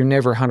time, because you're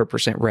never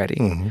 100%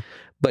 ready.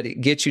 But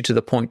it gets you to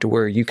the point to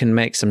where you can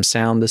make some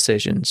sound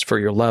decisions for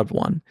your loved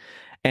one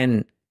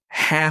and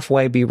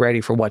halfway be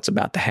ready for what's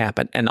about to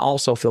happen, and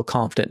also feel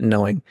confident in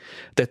knowing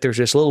that there's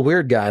this little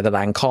weird guy that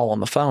I can call on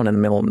the phone in the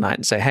middle of the night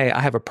and say, hey, I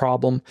have a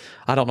problem.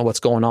 I don't know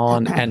what's going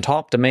on, and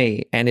talk to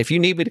me. And if you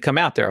need me to come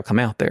out there, I'll come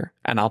out there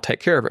and I'll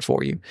take care of it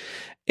for you.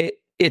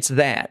 It's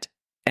that.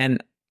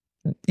 And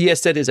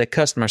yes, that is a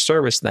customer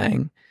service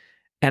thing.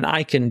 And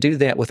I can do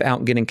that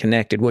without getting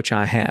connected, which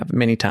I have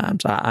many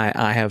times.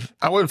 I have.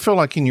 I would feel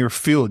like in your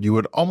field, you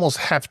would almost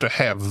have to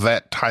have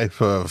that type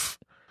of,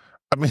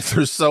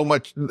 there's so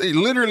much,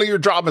 literally your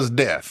job is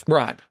death.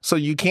 Right. So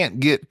you can't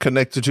get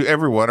connected to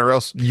everyone or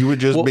else you would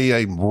just be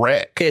a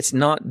wreck. It's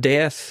not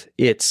death.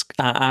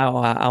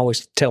 I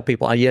always tell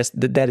people, yes,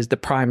 that is the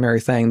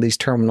primary thing, these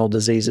terminal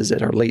diseases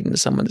that are leading to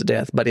someone's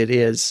death. But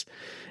it's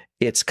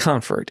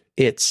comfort.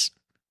 It's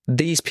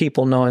these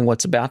people knowing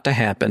what's about to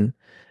happen.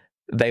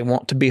 They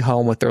want to be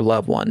home with their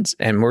loved ones,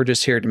 and we're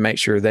just here to make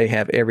sure they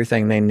have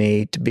everything they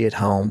need to be at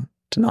home,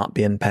 to not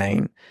be in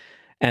pain,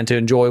 and to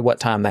enjoy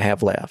what time they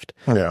have left.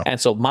 Yeah. And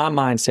so my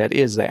mindset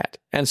is that.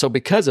 And so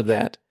because of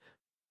that,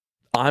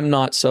 I'm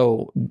not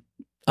so,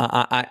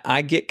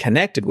 I get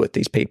connected with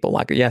these people.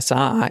 Like, yes,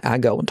 I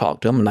go and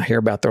talk to them and I hear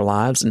about their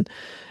lives.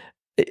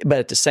 But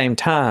at the same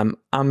time,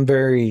 I'm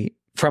very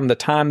from the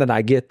time that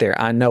I get there,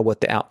 I know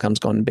what the outcome's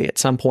going to be. At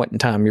some point in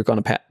time,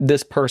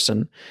 this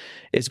person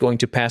is going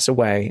to pass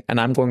away, and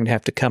I'm going to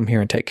have to come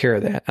here and take care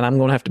of that. And I'm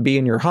going to have to be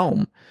in your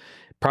home,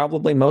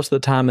 probably most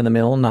of the time in the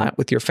middle of the night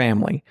with your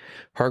family,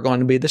 who are going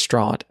to be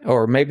distraught,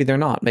 or maybe they're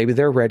not. Maybe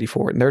they're ready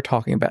for it and they're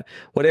talking about it.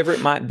 Whatever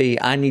it might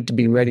be. I need to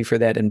be ready for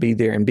that and be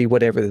there and be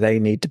whatever they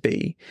need to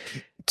be.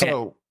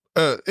 So,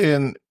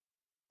 in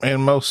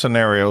most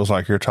scenarios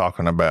like you're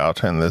talking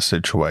about in this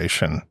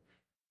situation,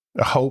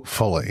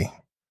 hopefully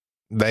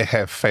they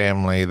have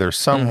family. There's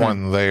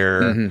someone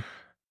there.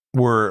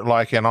 Where,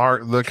 like in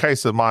the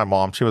case of my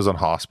mom, she was on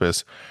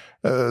hospice.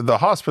 The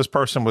hospice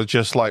person was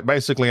just like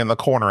basically in the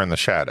corner in the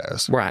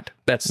shadows. Right.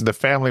 The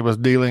family was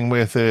dealing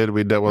with it.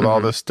 We dealt with all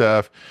this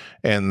stuff.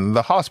 And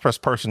the hospice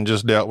person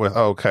just dealt with,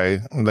 okay,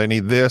 they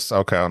need this.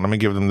 Okay, let me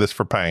give them this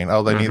for pain.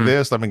 Oh, they need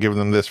this. Let me give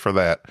them this for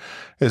that.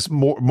 It's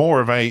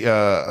more of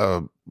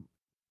a,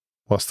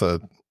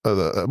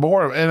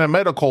 more in a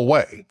medical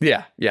way.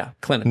 Yeah.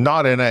 Clinical.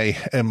 Not in a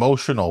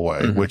emotional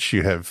way, which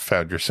you have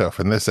found yourself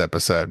in this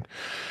episode.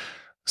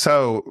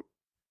 So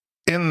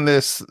in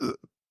this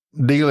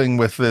dealing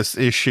with this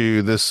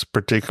issue, this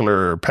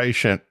particular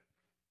patient,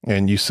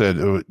 and you said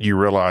you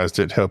realized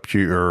it helped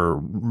you or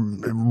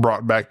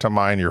brought back to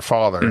mind your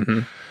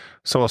father.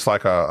 So it's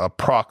like a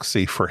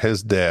proxy for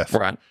his death.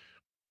 Right.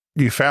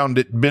 You found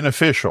it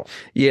beneficial.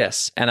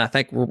 Yes. And I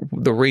think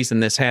the reason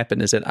this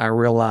happened is that I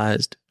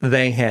realized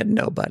they had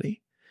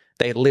nobody.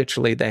 They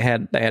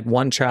had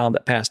one child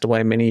that passed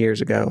away many years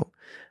ago.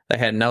 They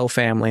had no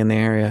family in the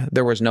area.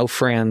 There was no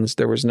friends.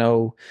 They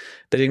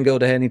didn't go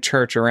to any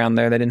church around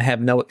there. They didn't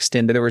have no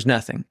extended, there was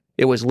nothing.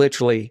 It was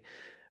literally,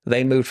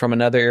 they moved from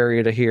another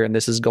area to here and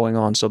this is going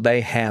on. So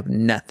they have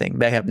nothing.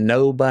 They have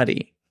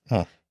nobody.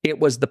 It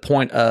was the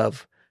point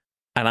of,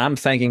 and I'm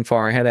thinking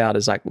far ahead out,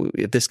 is like,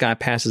 if this guy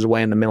passes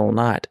away in the middle of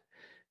the night,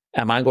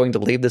 am I going to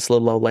leave this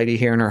little old lady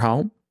here in her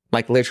home?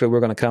 Like literally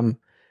we're going to come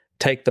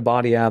take the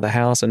body out of the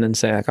house and then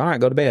say like, all right,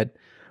 go to bed.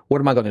 What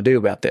am I going to do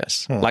about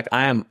this? Like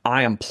I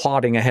am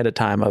plotting ahead of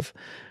time of,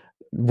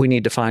 we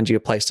need to find you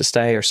a place to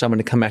stay or someone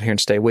to come out here and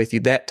stay with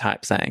you, that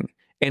type thing.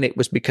 And it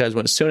was because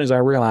as soon as I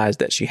realized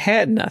that she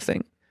had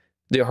nothing,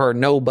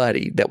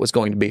 nobody that was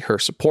going to be her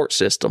support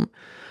system,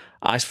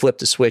 I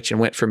flipped a switch and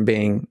went from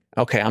being,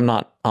 okay, I'm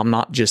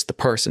not just the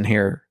person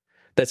here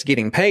that's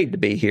getting paid to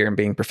be here and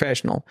being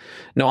professional.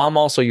 No, I'm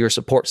also your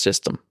support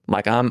system.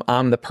 Like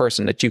I'm the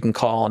person that you can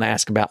call and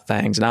ask about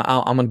things, and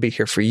I'm going to be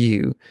here for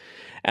you.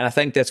 And I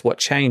think that's what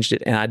changed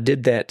it. And I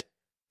did that.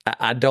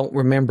 I don't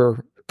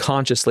remember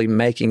consciously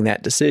making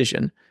that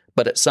decision,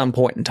 but at some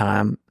point in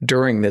time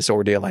during this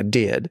ordeal, I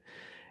did,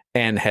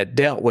 and had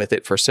dealt with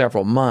it for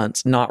several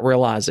months, not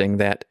realizing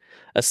that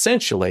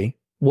essentially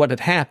what had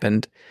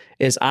happened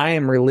is I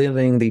am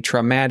reliving the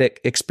traumatic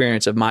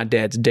experience of my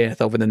dad's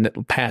death over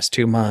the past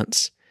 2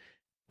 months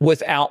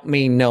without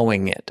me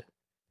knowing it,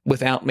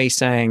 without me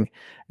saying,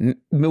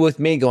 with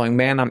me going,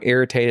 man, I'm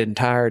irritated and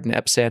tired and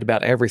upset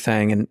about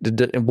everything. And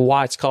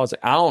why it's caused,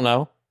 I don't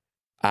know.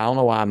 I don't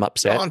know why I'm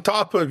upset. On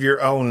top of your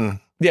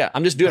own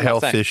I'm just doing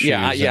health my thing. issues.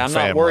 I'm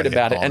not worried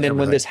about it. And then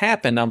when this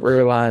happened, I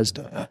realized,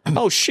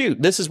 oh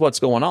shoot, this is what's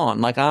going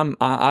on. Like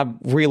I've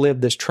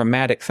relived this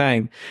traumatic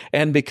thing,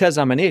 and because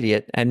I'm an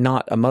idiot and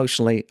not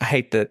emotionally, I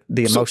hate the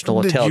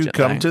emotional intelligence. Did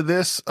you come to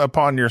this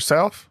upon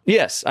yourself?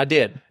 Yes, I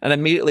did, and I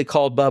immediately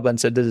called Bubba and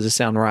said, "Does this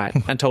sound right?"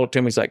 And told it to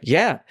him. He's like,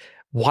 "Yeah."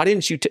 Why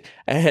didn't you?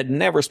 I had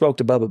never spoke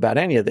to Bubba about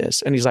any of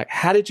this, and he's like,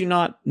 "How did you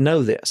not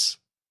know this?"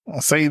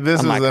 See,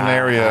 this is an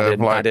area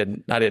I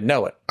didn't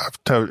know it.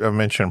 I've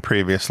mentioned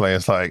previously.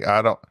 It's like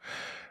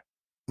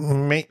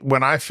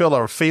when I feel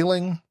a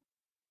feeling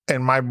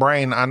in my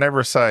brain, I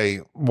never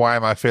say, "Why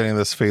am I feeling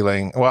this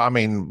feeling?" Well, I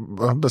mean,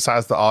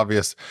 besides the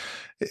obvious,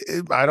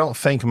 I don't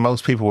think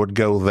most people would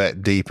go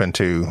that deep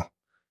into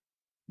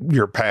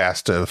your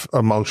past of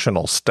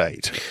emotional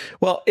state.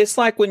 Well, it's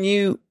like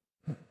when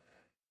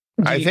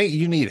I think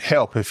you need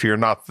help if you're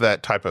not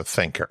that type of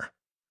thinker.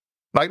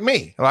 Like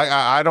me. Like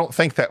I don't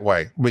think that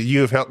way, but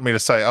you have helped me to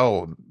say,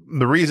 oh,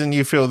 the reason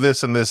you feel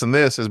this and this and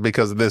this is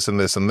because of this and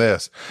this and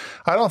this.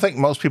 I don't think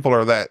most people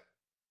are that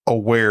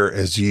aware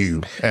as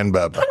you and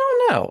Bubba. I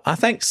don't know. I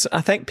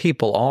think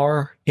people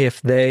are,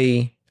 if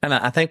they, and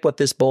I think what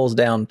this boils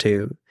down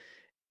to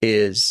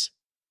is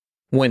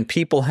when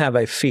people have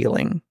a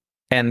feeling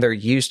and they're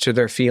used to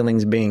their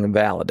feelings being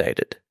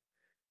validated.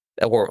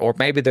 Or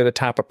maybe they're the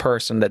type of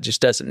person that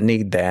just doesn't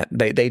need that.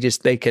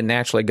 They can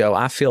naturally go,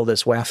 I feel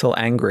this way. I feel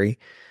angry.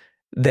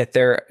 That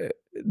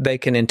they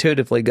can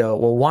intuitively go,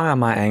 well, why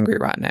am I angry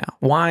right now?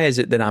 Why is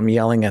it that I'm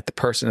yelling at the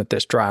person at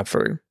this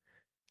drive-through?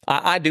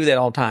 I do that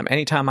all the time.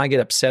 Anytime I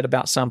get upset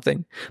about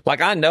something,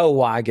 like I know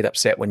why I get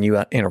upset when you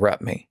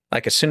interrupt me.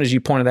 Like as soon as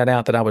you pointed that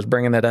out that I was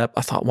bringing that up,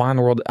 I thought, why in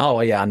the world? Oh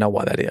yeah, I know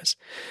why that is.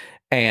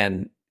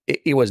 And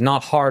it was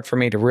not hard for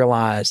me to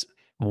realize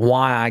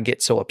why I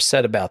get so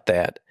upset about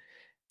that.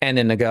 And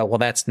then to go, well,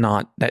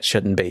 that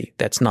shouldn't be.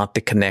 That's not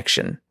the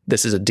connection.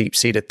 This is a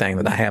deep-seated thing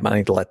that I have. I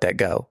need to let that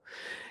go.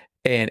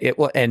 And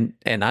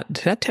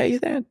did I tell you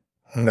that?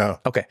 No.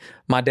 Okay.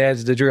 My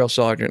dad's the drill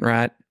sergeant,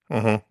 right?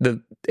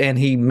 And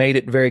he made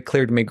it very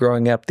clear to me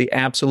growing up, the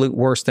absolute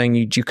worst thing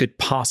you could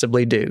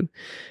possibly do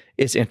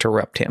is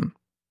interrupt him.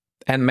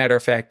 And matter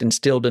of fact,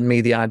 instilled in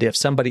me the idea if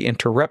somebody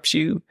interrupts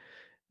you,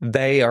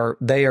 they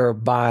are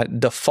by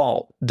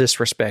default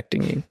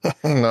disrespecting you.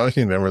 No,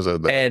 you never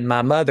said that. And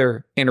my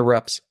mother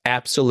interrupts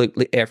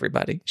absolutely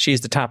everybody.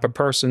 She's the type of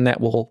person that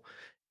will...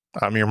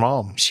 I'm your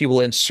mom. She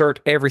will insert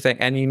everything,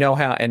 and you know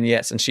how. And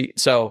yes, and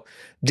so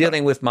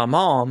dealing with my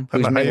mom,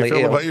 who's mentally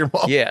ill. About your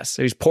mom? Yes,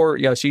 who's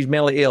poor. She's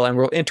mentally ill, and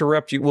will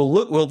interrupt you. We'll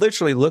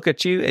literally look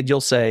at you, and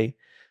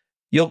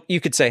you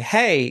could say,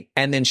 "Hey,"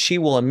 and then she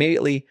will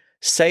immediately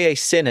say a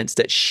sentence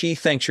that she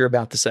thinks you're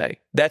about to say.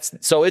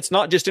 So it's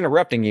not just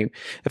interrupting you.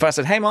 If I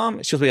said, "Hey,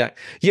 Mom," she'll be like,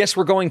 "Yes,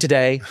 we're going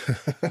today."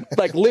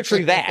 Like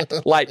literally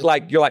that.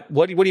 Like you're like,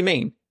 what do you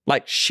mean?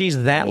 Like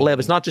she's that level.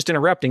 It's not just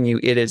interrupting you.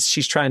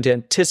 She's trying to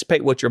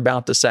anticipate what you're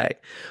about to say.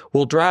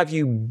 Will drive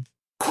you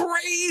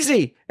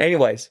crazy.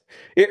 Anyways,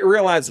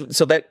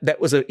 so that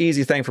was an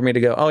easy thing for me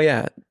to go, oh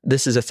yeah,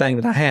 this is a thing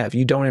that I have.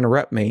 You don't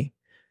interrupt me.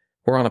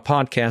 We're on a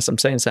podcast. I'm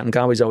saying something.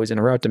 Gobby's always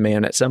interrupting me.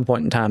 And at some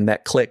point in time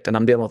that clicked and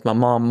I'm dealing with my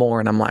mom more.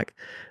 And I'm like,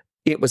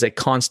 it was a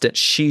constant.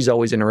 She's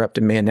always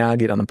interrupting me. And now I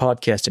get on the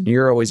podcast and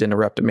you're always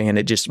interrupting me. And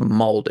it just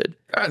molded.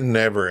 I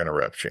never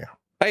interrupt you.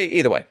 Hey,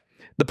 either way,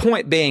 the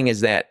point being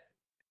is that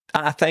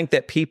I think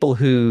that people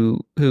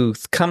who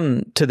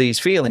come to these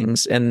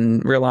feelings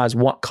and realize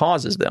what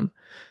causes them,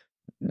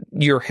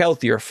 you're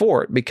healthier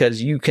for it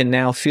because you can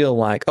now feel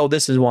like, oh,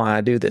 this is why I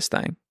do this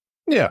thing.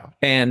 Yeah.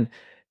 And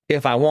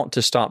if I want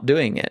to stop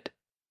doing it,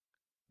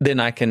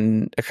 then I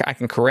can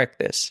correct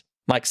this.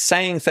 Like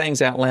saying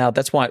things out loud.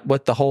 That's what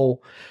the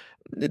whole,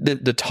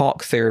 the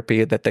talk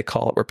therapy that they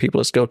call it, where people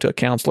just go to a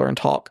counselor and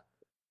talk.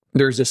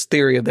 There's this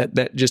theory of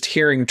that just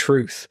hearing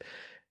truth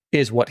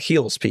is what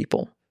heals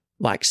people.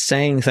 Like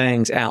saying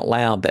things out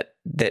loud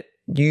that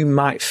you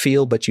might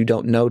feel, but you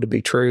don't know to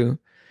be true.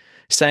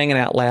 Saying it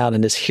out loud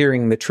and just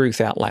hearing the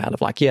truth out loud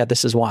of like, yeah,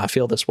 this is why I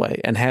feel this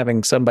way. And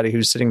having somebody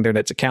who's sitting there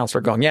that's a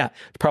counselor going, yeah,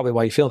 it's probably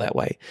why you feel that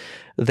way.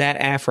 That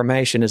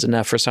affirmation is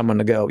enough for someone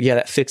to go, yeah,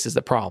 that fixes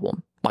the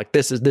problem. Like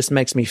this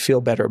makes me feel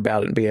better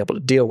about it and be able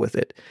to deal with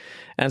it.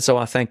 And so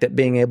I think that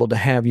being able to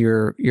have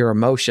your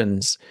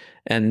emotions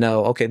and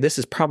know, okay, this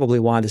is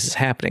probably why this is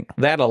happening.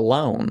 That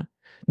alone.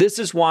 This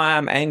is why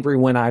I'm angry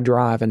when I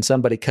drive and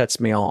somebody cuts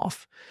me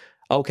off.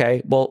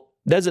 Okay, well,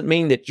 doesn't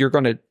mean that you're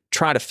going to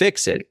try to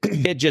fix it.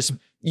 It just,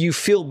 you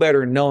feel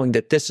better knowing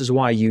that this is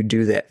why you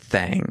do that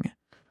thing.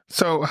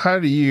 So how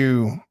do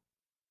you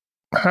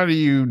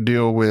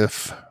deal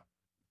with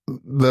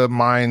the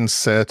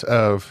mindset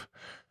of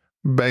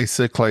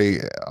basically,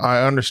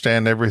 I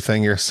understand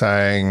everything you're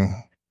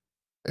saying,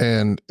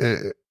 and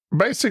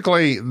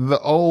basically the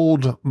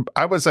old,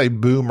 I would say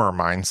boomer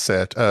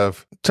mindset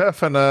of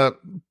toughen up,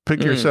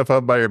 pick yourself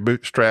up by your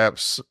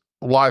bootstraps,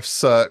 life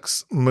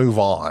sucks, move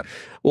on.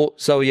 Well,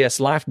 so yes,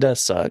 life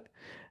does suck.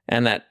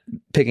 And that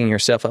picking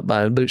yourself up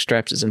by the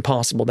bootstraps is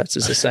impossible. That's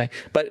just to say.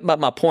 But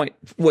my point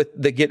with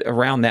the get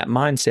around that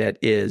mindset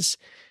is,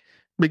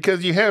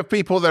 because you have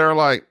people that are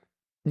like,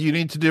 you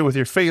need to deal with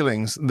your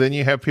feelings. Then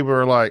you have people who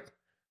are like,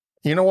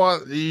 you know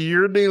what,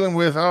 you're dealing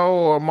with,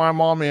 oh, my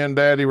mommy and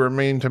daddy were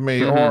mean to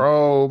me, or,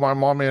 oh, my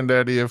mommy and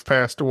daddy have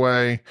passed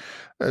away.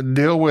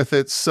 Deal with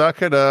it,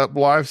 suck it up,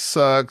 life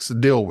sucks,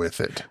 deal with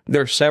it.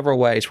 There are several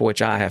ways for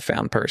which I have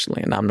found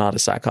personally, and I'm not a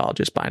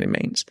psychologist by any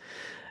means.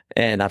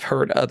 And I've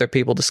heard other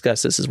people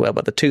discuss this as well,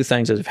 but the two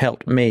things that have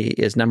helped me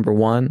is, number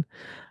one,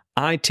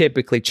 I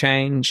typically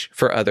change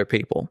for other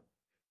people.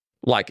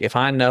 Like if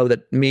I know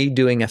that me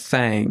doing a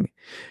thing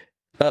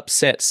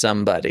upsets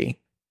somebody,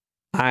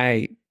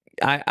 I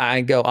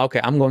go,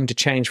 okay, I'm going to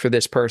change for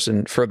this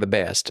person for the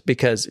best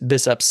because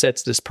this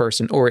upsets this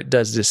person or it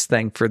does this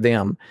thing for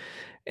them.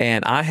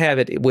 And I have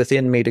it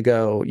within me to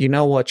go, you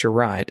know what, you're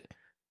right.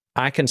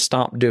 I can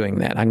stop doing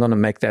that. I'm going to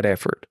make that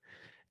effort.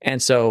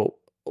 And so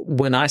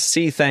when I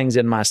see things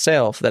in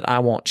myself that I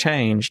want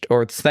changed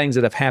or things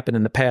that have happened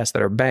in the past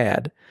that are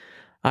bad,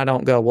 I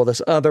don't go, well,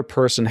 this other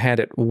person had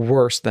it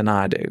worse than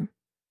I do,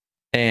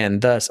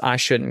 and thus I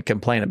shouldn't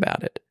complain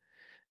about it.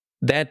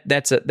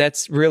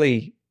 That's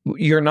really,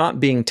 you're not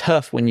being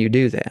tough when you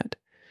do that.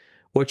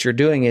 What you're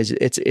doing is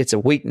it's a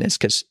weakness,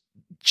 because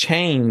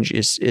change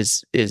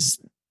is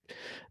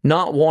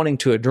not wanting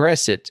to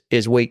address it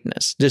is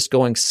weakness. Just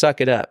going,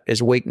 suck it up,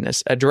 is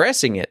weakness.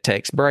 Addressing it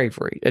takes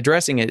bravery.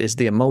 Addressing it is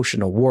the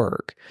emotional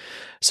work.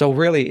 So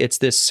really, it's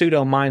this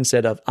pseudo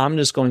mindset of, I'm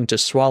just going to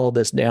swallow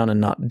this down and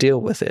not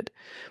deal with it.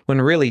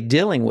 When really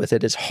dealing with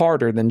it is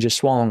harder than just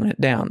swallowing it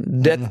down.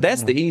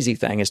 That's the easy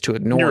thing, is to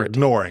ignore it. You're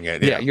ignoring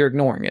it. Yeah, you're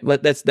ignoring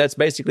it. That's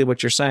basically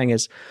what you're saying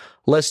is,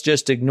 let's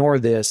just ignore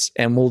this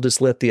and we'll just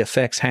let the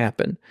effects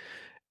happen.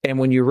 And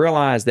when you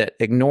realize that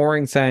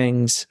ignoring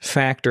things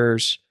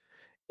factors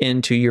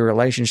into your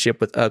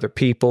relationship with other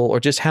people or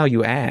just how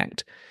you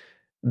act,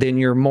 then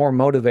you're more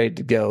motivated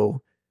to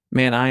go,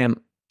 man,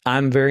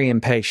 I'm very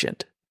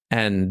impatient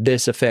and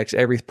this affects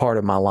every part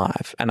of my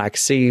life. And I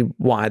see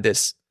why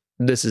this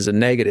is a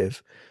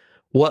negative.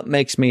 What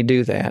makes me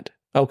do that?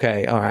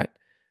 Okay, all right.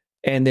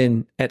 And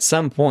then at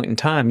some point in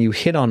time, you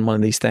hit on one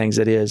of these things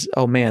that is,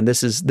 oh man,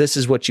 this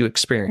is what you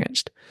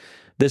experienced.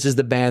 This is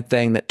the bad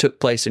thing that took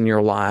place in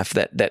your life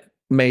that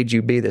made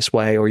you be this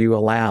way, or you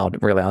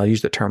allowed, really, I'll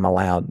use the term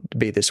allowed to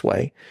be this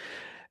way.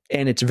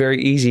 And it's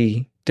very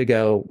easy to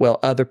go, well,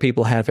 other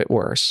people have it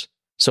worse,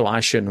 so I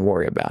shouldn't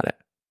worry about it.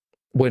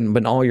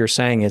 When all you're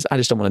saying is, I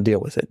just don't want to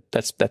deal with it.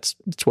 That's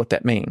what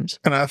that means.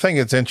 And I think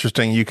it's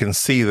interesting. You can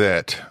see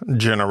that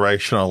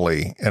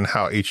generationally and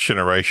how each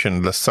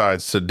generation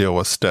decides to deal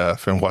with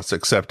stuff and what's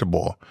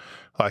acceptable.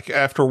 Like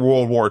after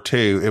World War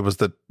II, it was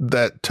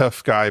that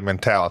tough guy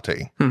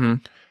mentality. Mm-hmm.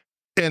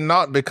 And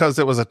not because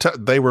it was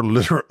they were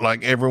literally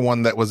like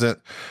everyone that was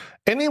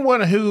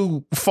anyone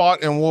who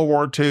fought in World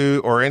War II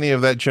or any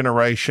of that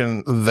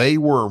generation, they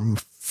were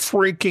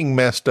freaking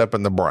messed up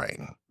in the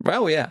brain.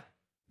 Oh, yeah.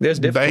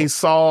 They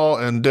saw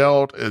and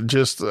dealt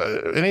just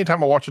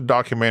anytime I watch a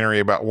documentary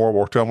about World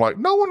War II, I'm like,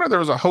 no wonder there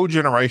was a whole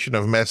generation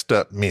of messed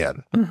up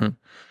men. Mm-hmm.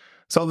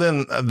 So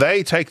then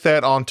they take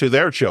that onto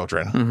their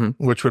children,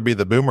 mm-hmm. which would be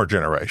the boomer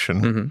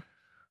generation.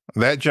 Mm-hmm.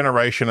 That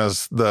generation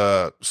is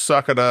the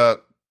suck it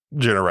up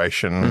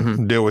generation,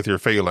 mm-hmm. deal with your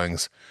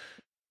feelings.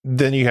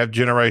 Then you have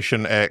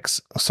Generation X,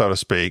 so to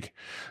speak.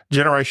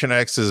 Generation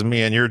X is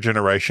me and your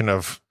generation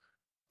of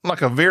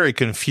like a very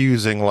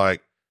confusing,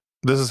 like,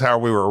 this is how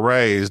we were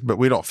raised, but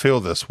we don't feel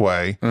this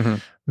way. Mm-hmm.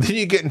 Then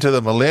you get into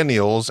the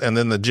millennials, and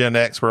then the Gen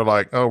X, we're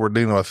like, oh, we're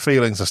dealing with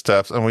feelings and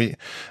stuff. And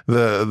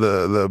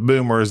the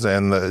boomers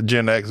and the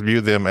Gen X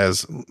view them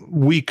as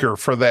weaker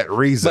for that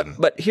reason.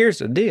 But here's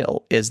the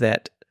deal, is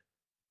that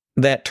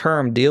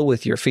term, deal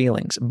with your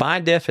feelings, by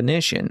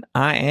definition,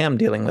 I am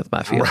dealing with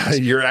my feelings.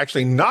 Right. You're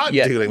actually not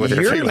dealing with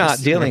your feelings. You're not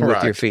dealing right.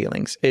 with your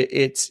feelings.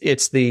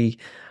 It's the,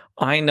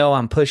 I know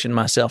I'm pushing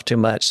myself too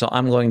much, so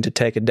I'm going to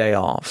take a day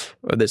off,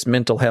 or this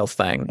mental health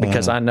thing,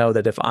 because I know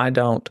that if I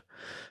don't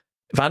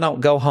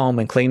go home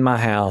and clean my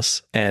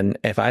house, and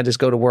if I just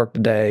go to work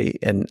today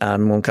and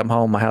I'm going to come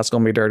home, my house is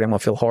going to be dirty, I'm going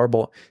to feel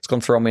horrible, it's going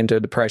to throw me into a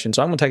depression.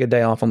 So I'm going to take a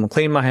day off. I'm going to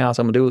clean my house.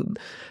 I'm going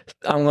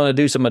to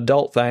do some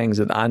adult things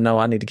that I know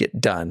I need to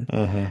get done.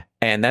 Mm-hmm.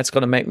 And that's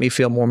going to make me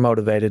feel more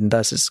motivated. And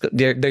thus,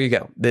 there you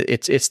go.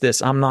 It's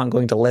this, I'm not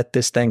going to let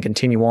this thing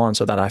continue on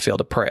so that I feel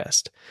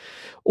depressed.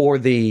 Or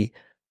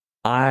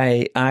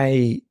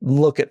I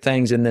look at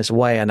things in this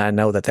way and I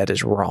know that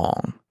is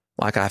wrong.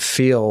 Like I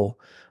feel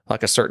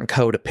like a certain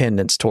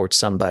codependence towards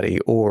somebody,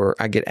 or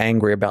I get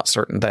angry about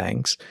certain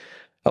things.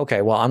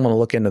 Okay, well, I'm going to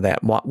look into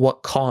that.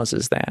 What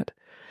causes that?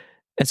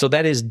 And so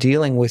that is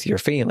dealing with your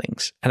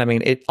feelings. And I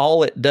mean,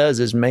 all it does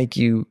is make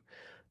you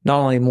not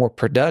only more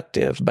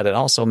productive, but it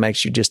also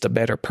makes you just a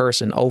better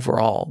person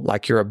overall.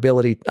 Like your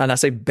ability, and I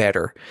say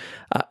better.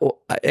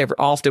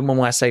 Often when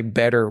I say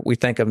better, we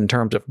think of in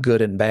terms of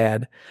good and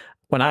bad.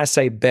 When I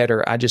say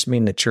better, I just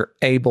mean that you're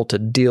able to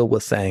deal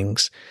with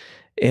things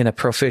in a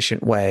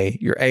proficient way.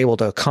 You're able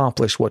to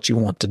accomplish what you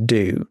want to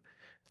do.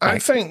 I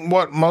think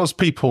what most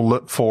people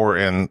look for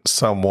in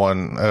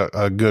someone,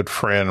 a good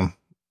friend,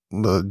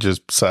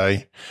 just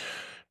say,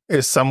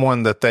 is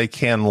someone that they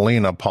can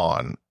lean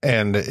upon.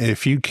 And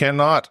if you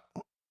cannot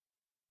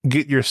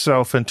get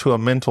yourself into a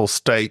mental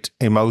state,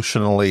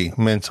 emotionally,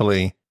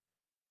 mentally,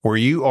 where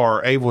you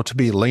are able to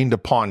be leaned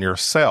upon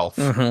yourself,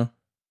 mm-hmm.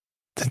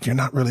 then you're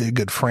not really a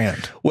good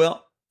friend.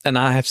 Well, and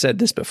I have said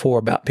this before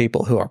about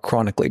people who are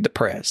chronically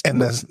depressed.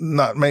 And that's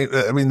not,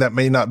 that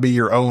may not be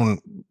your own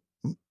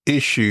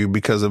issue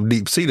because of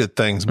deep-seated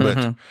things, but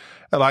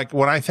mm-hmm. like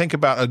when I think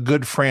about a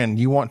good friend,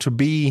 you want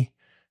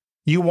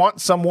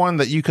someone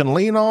that you can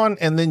lean on,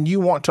 and then you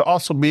want to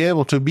also be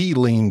able to be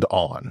leaned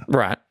on.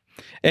 Right.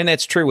 And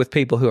that's true with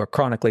people who are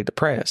chronically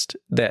depressed,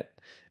 that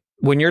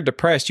when you're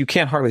depressed, you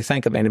can't hardly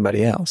think of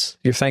anybody else.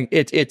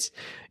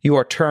 You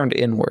are turned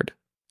inward.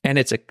 And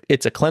it's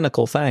a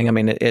clinical thing. I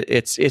mean,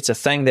 it's a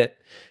thing that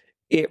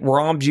it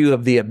robs you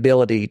of the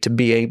ability to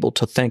be able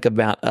to think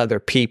about other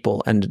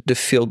people and to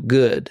feel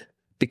good,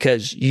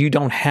 because you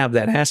don't have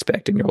that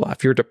aspect in your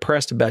life. You're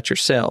depressed about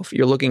yourself.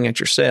 You're looking at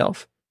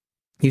yourself.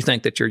 You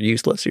think that you're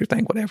useless. You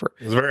think whatever.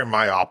 It's very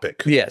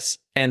myopic. Yes.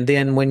 And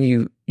then when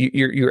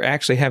you're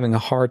actually having a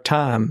hard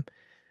time,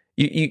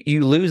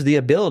 you lose the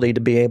ability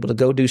to be able to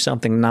go do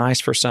something nice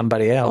for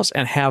somebody else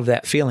and have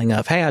that feeling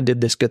of, hey, I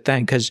did this good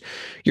thing, because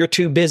you're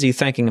too busy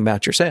thinking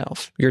about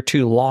yourself. You're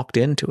too locked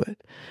into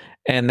it.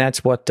 And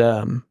that's what,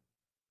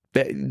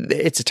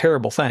 it's a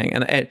terrible thing.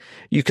 And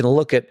you can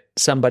look at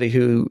somebody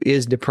who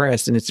is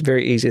depressed and it's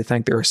very easy to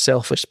think they're a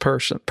selfish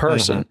person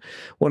mm-hmm.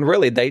 when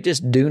really they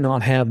just do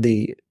not have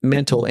the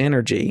mental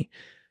energy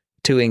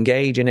to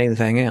engage in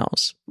anything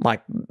else.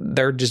 Like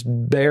they're just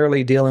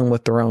barely dealing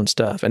with their own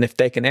stuff. And if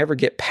they can ever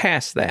get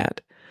past that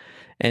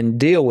and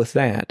deal with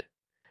that,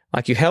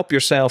 like you help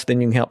yourself,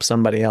 then you can help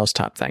somebody else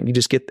type thing. You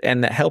just get,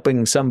 and that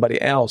helping somebody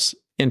else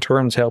in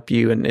turns help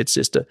you. And it's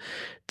just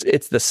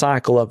it's the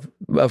cycle of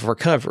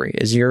recovery,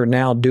 is you're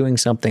now doing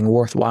something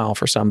worthwhile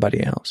for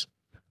somebody else.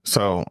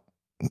 So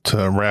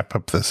to wrap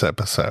up this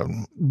episode,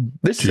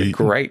 this is a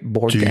great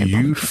board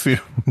game.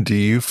 Do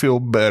you feel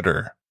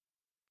better?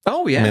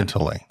 Oh, yeah.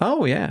 Mentally.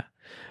 Oh, yeah.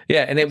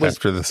 Yeah, and it was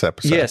after this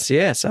episode.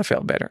 Yes, I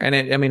felt better. And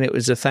it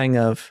was a thing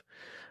of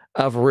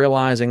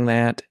realizing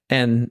that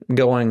and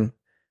going,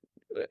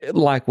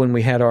 like when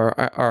we had our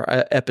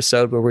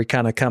episode where we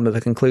kind of come to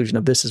the conclusion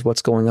of this is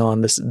what's going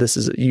on. This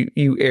is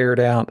you aired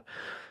out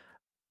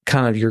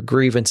kind of your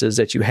grievances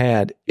that you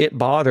had. It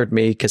bothered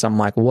me because I'm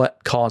like,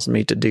 what caused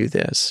me to do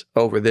this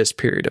over this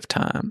period of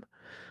time?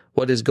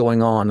 What is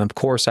going on? Of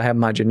course, I have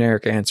my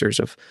generic answers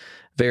of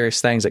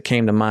various things that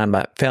came to mind,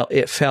 but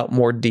it felt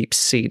more deep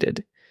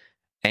seated.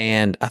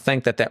 And I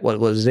think that what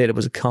was it. It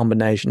was a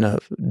combination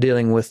of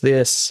dealing with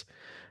this,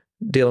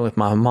 dealing with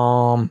my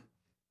mom,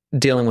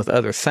 dealing with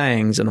other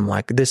things. And I'm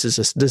like, this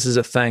is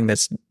a thing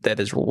that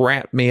has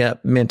wrapped me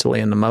up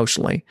mentally and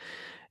emotionally.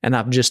 And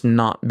I've just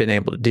not been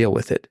able to deal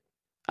with it.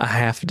 I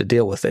have to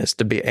deal with this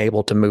to be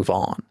able to move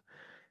on.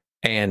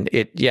 And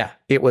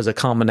it was a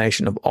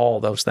combination of all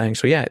those things.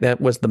 So yeah,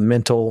 that was the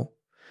mental,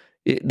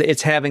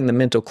 it's having the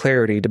mental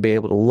clarity to be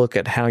able to look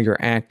at how you're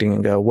acting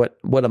and go,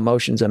 what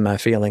emotions am I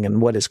feeling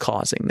and what is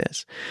causing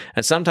this?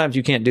 And sometimes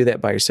you can't do that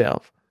by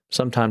yourself.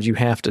 Sometimes you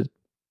have to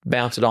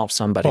bounce it off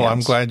somebody else. I'm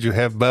glad you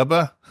have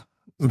Bubba,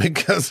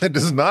 because it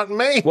is not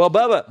me. Well,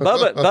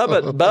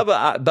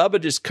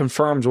 Bubba just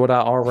confirms what I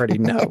already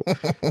know.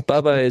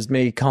 Bubba is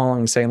me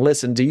calling saying,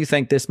 listen, do you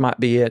think this might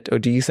be it? Or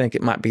do you think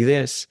it might be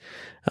this?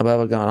 And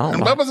Bubba going, I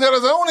don't know. Bubba's got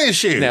his own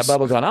issues. Yeah,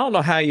 Bubba going, I don't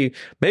know how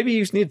maybe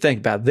you need to think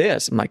about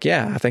this. I'm like,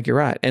 yeah, I think you're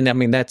right. And I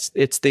mean, I've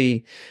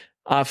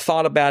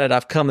thought about it.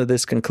 I've come to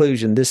this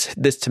conclusion.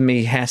 This to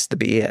me has to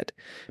be it,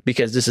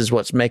 because this is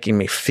what's making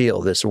me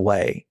feel this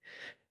way.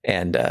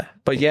 And,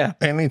 but yeah.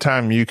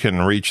 Anytime you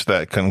can reach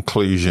that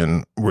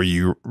conclusion where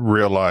you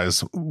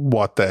realize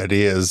what that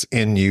is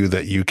in you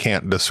that you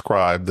can't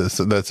describe,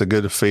 that's a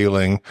good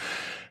feeling.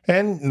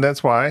 And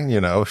that's why,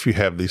 if you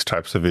have these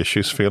types of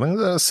issues,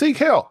 feelings, seek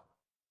help.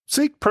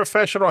 Seek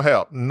professional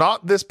help,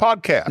 not this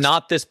podcast.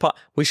 Not this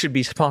we should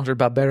be sponsored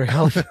by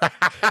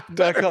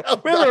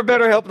BetterHelp.com. Remember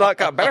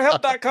BetterHelp.com.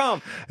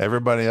 BetterHelp.com.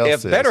 Everybody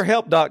else If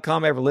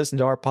BetterHelp.com ever listened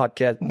to our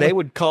podcast, they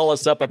would call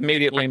us up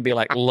immediately and be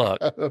like,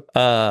 look,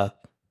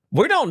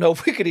 we don't know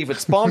if we could even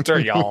sponsor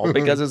y'all,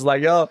 because it's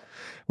like,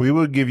 we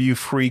would give you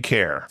free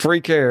care. Free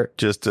care.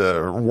 Just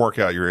to work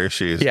out your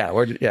issues. Yeah.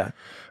 All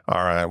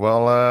right.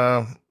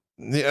 Well,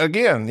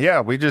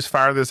 again, we just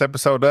fired this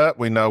episode up.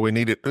 We know we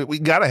need it. We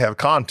got to have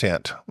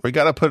content. We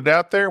got to put it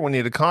out there. We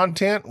need the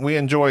content. We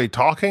enjoy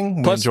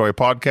talking. We enjoy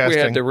podcasting. We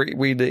had to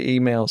read the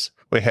emails.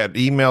 We had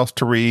emails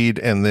to read,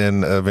 and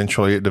then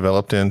eventually it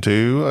developed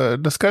into a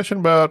discussion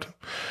about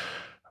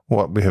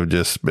what we have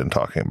just been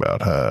talking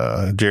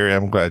about. Jerry,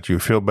 I'm glad you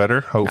feel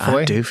better,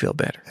 hopefully. I do feel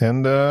better.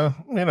 And,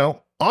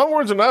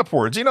 onwards and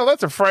upwards.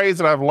 That's a phrase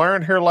that I've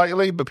learned here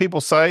lately, but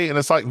people say, and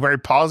it's like very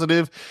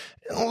positive.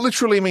 It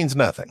literally means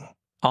nothing.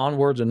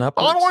 Onwards and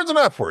upwards. Onwards and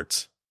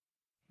upwards.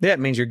 Yeah, it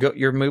means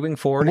you're moving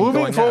forward.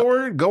 Moving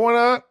forward, going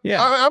up.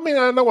 Yeah. I mean,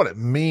 I know what it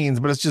means,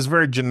 but it's just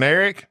very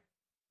generic,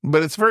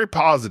 but it's very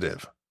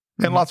positive.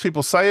 And lots of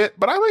people say it,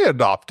 but I may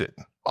adopt it.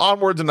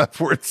 Onwards and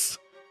upwards.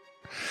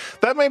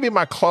 That may be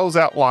my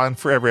closeout line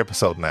for every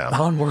episode now.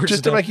 Onwards.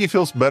 Just to make you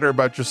feel better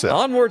about yourself.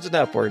 Onwards and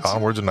upwards.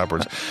 Onwards and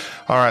upwards.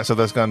 All right, so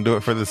that's going to do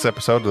it for this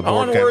episode of the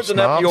Board Game Snobs. Onwards and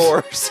up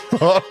yours.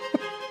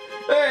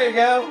 There you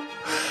go.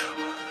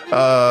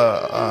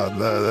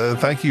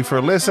 Thank you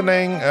for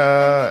listening,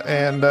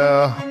 and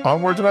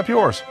onwards and up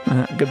yours.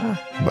 Goodbye.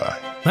 Bye.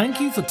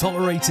 Thank you for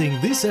tolerating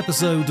this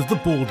episode of the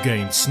Board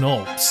Game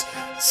Snobs.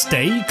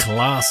 Stay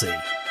classy.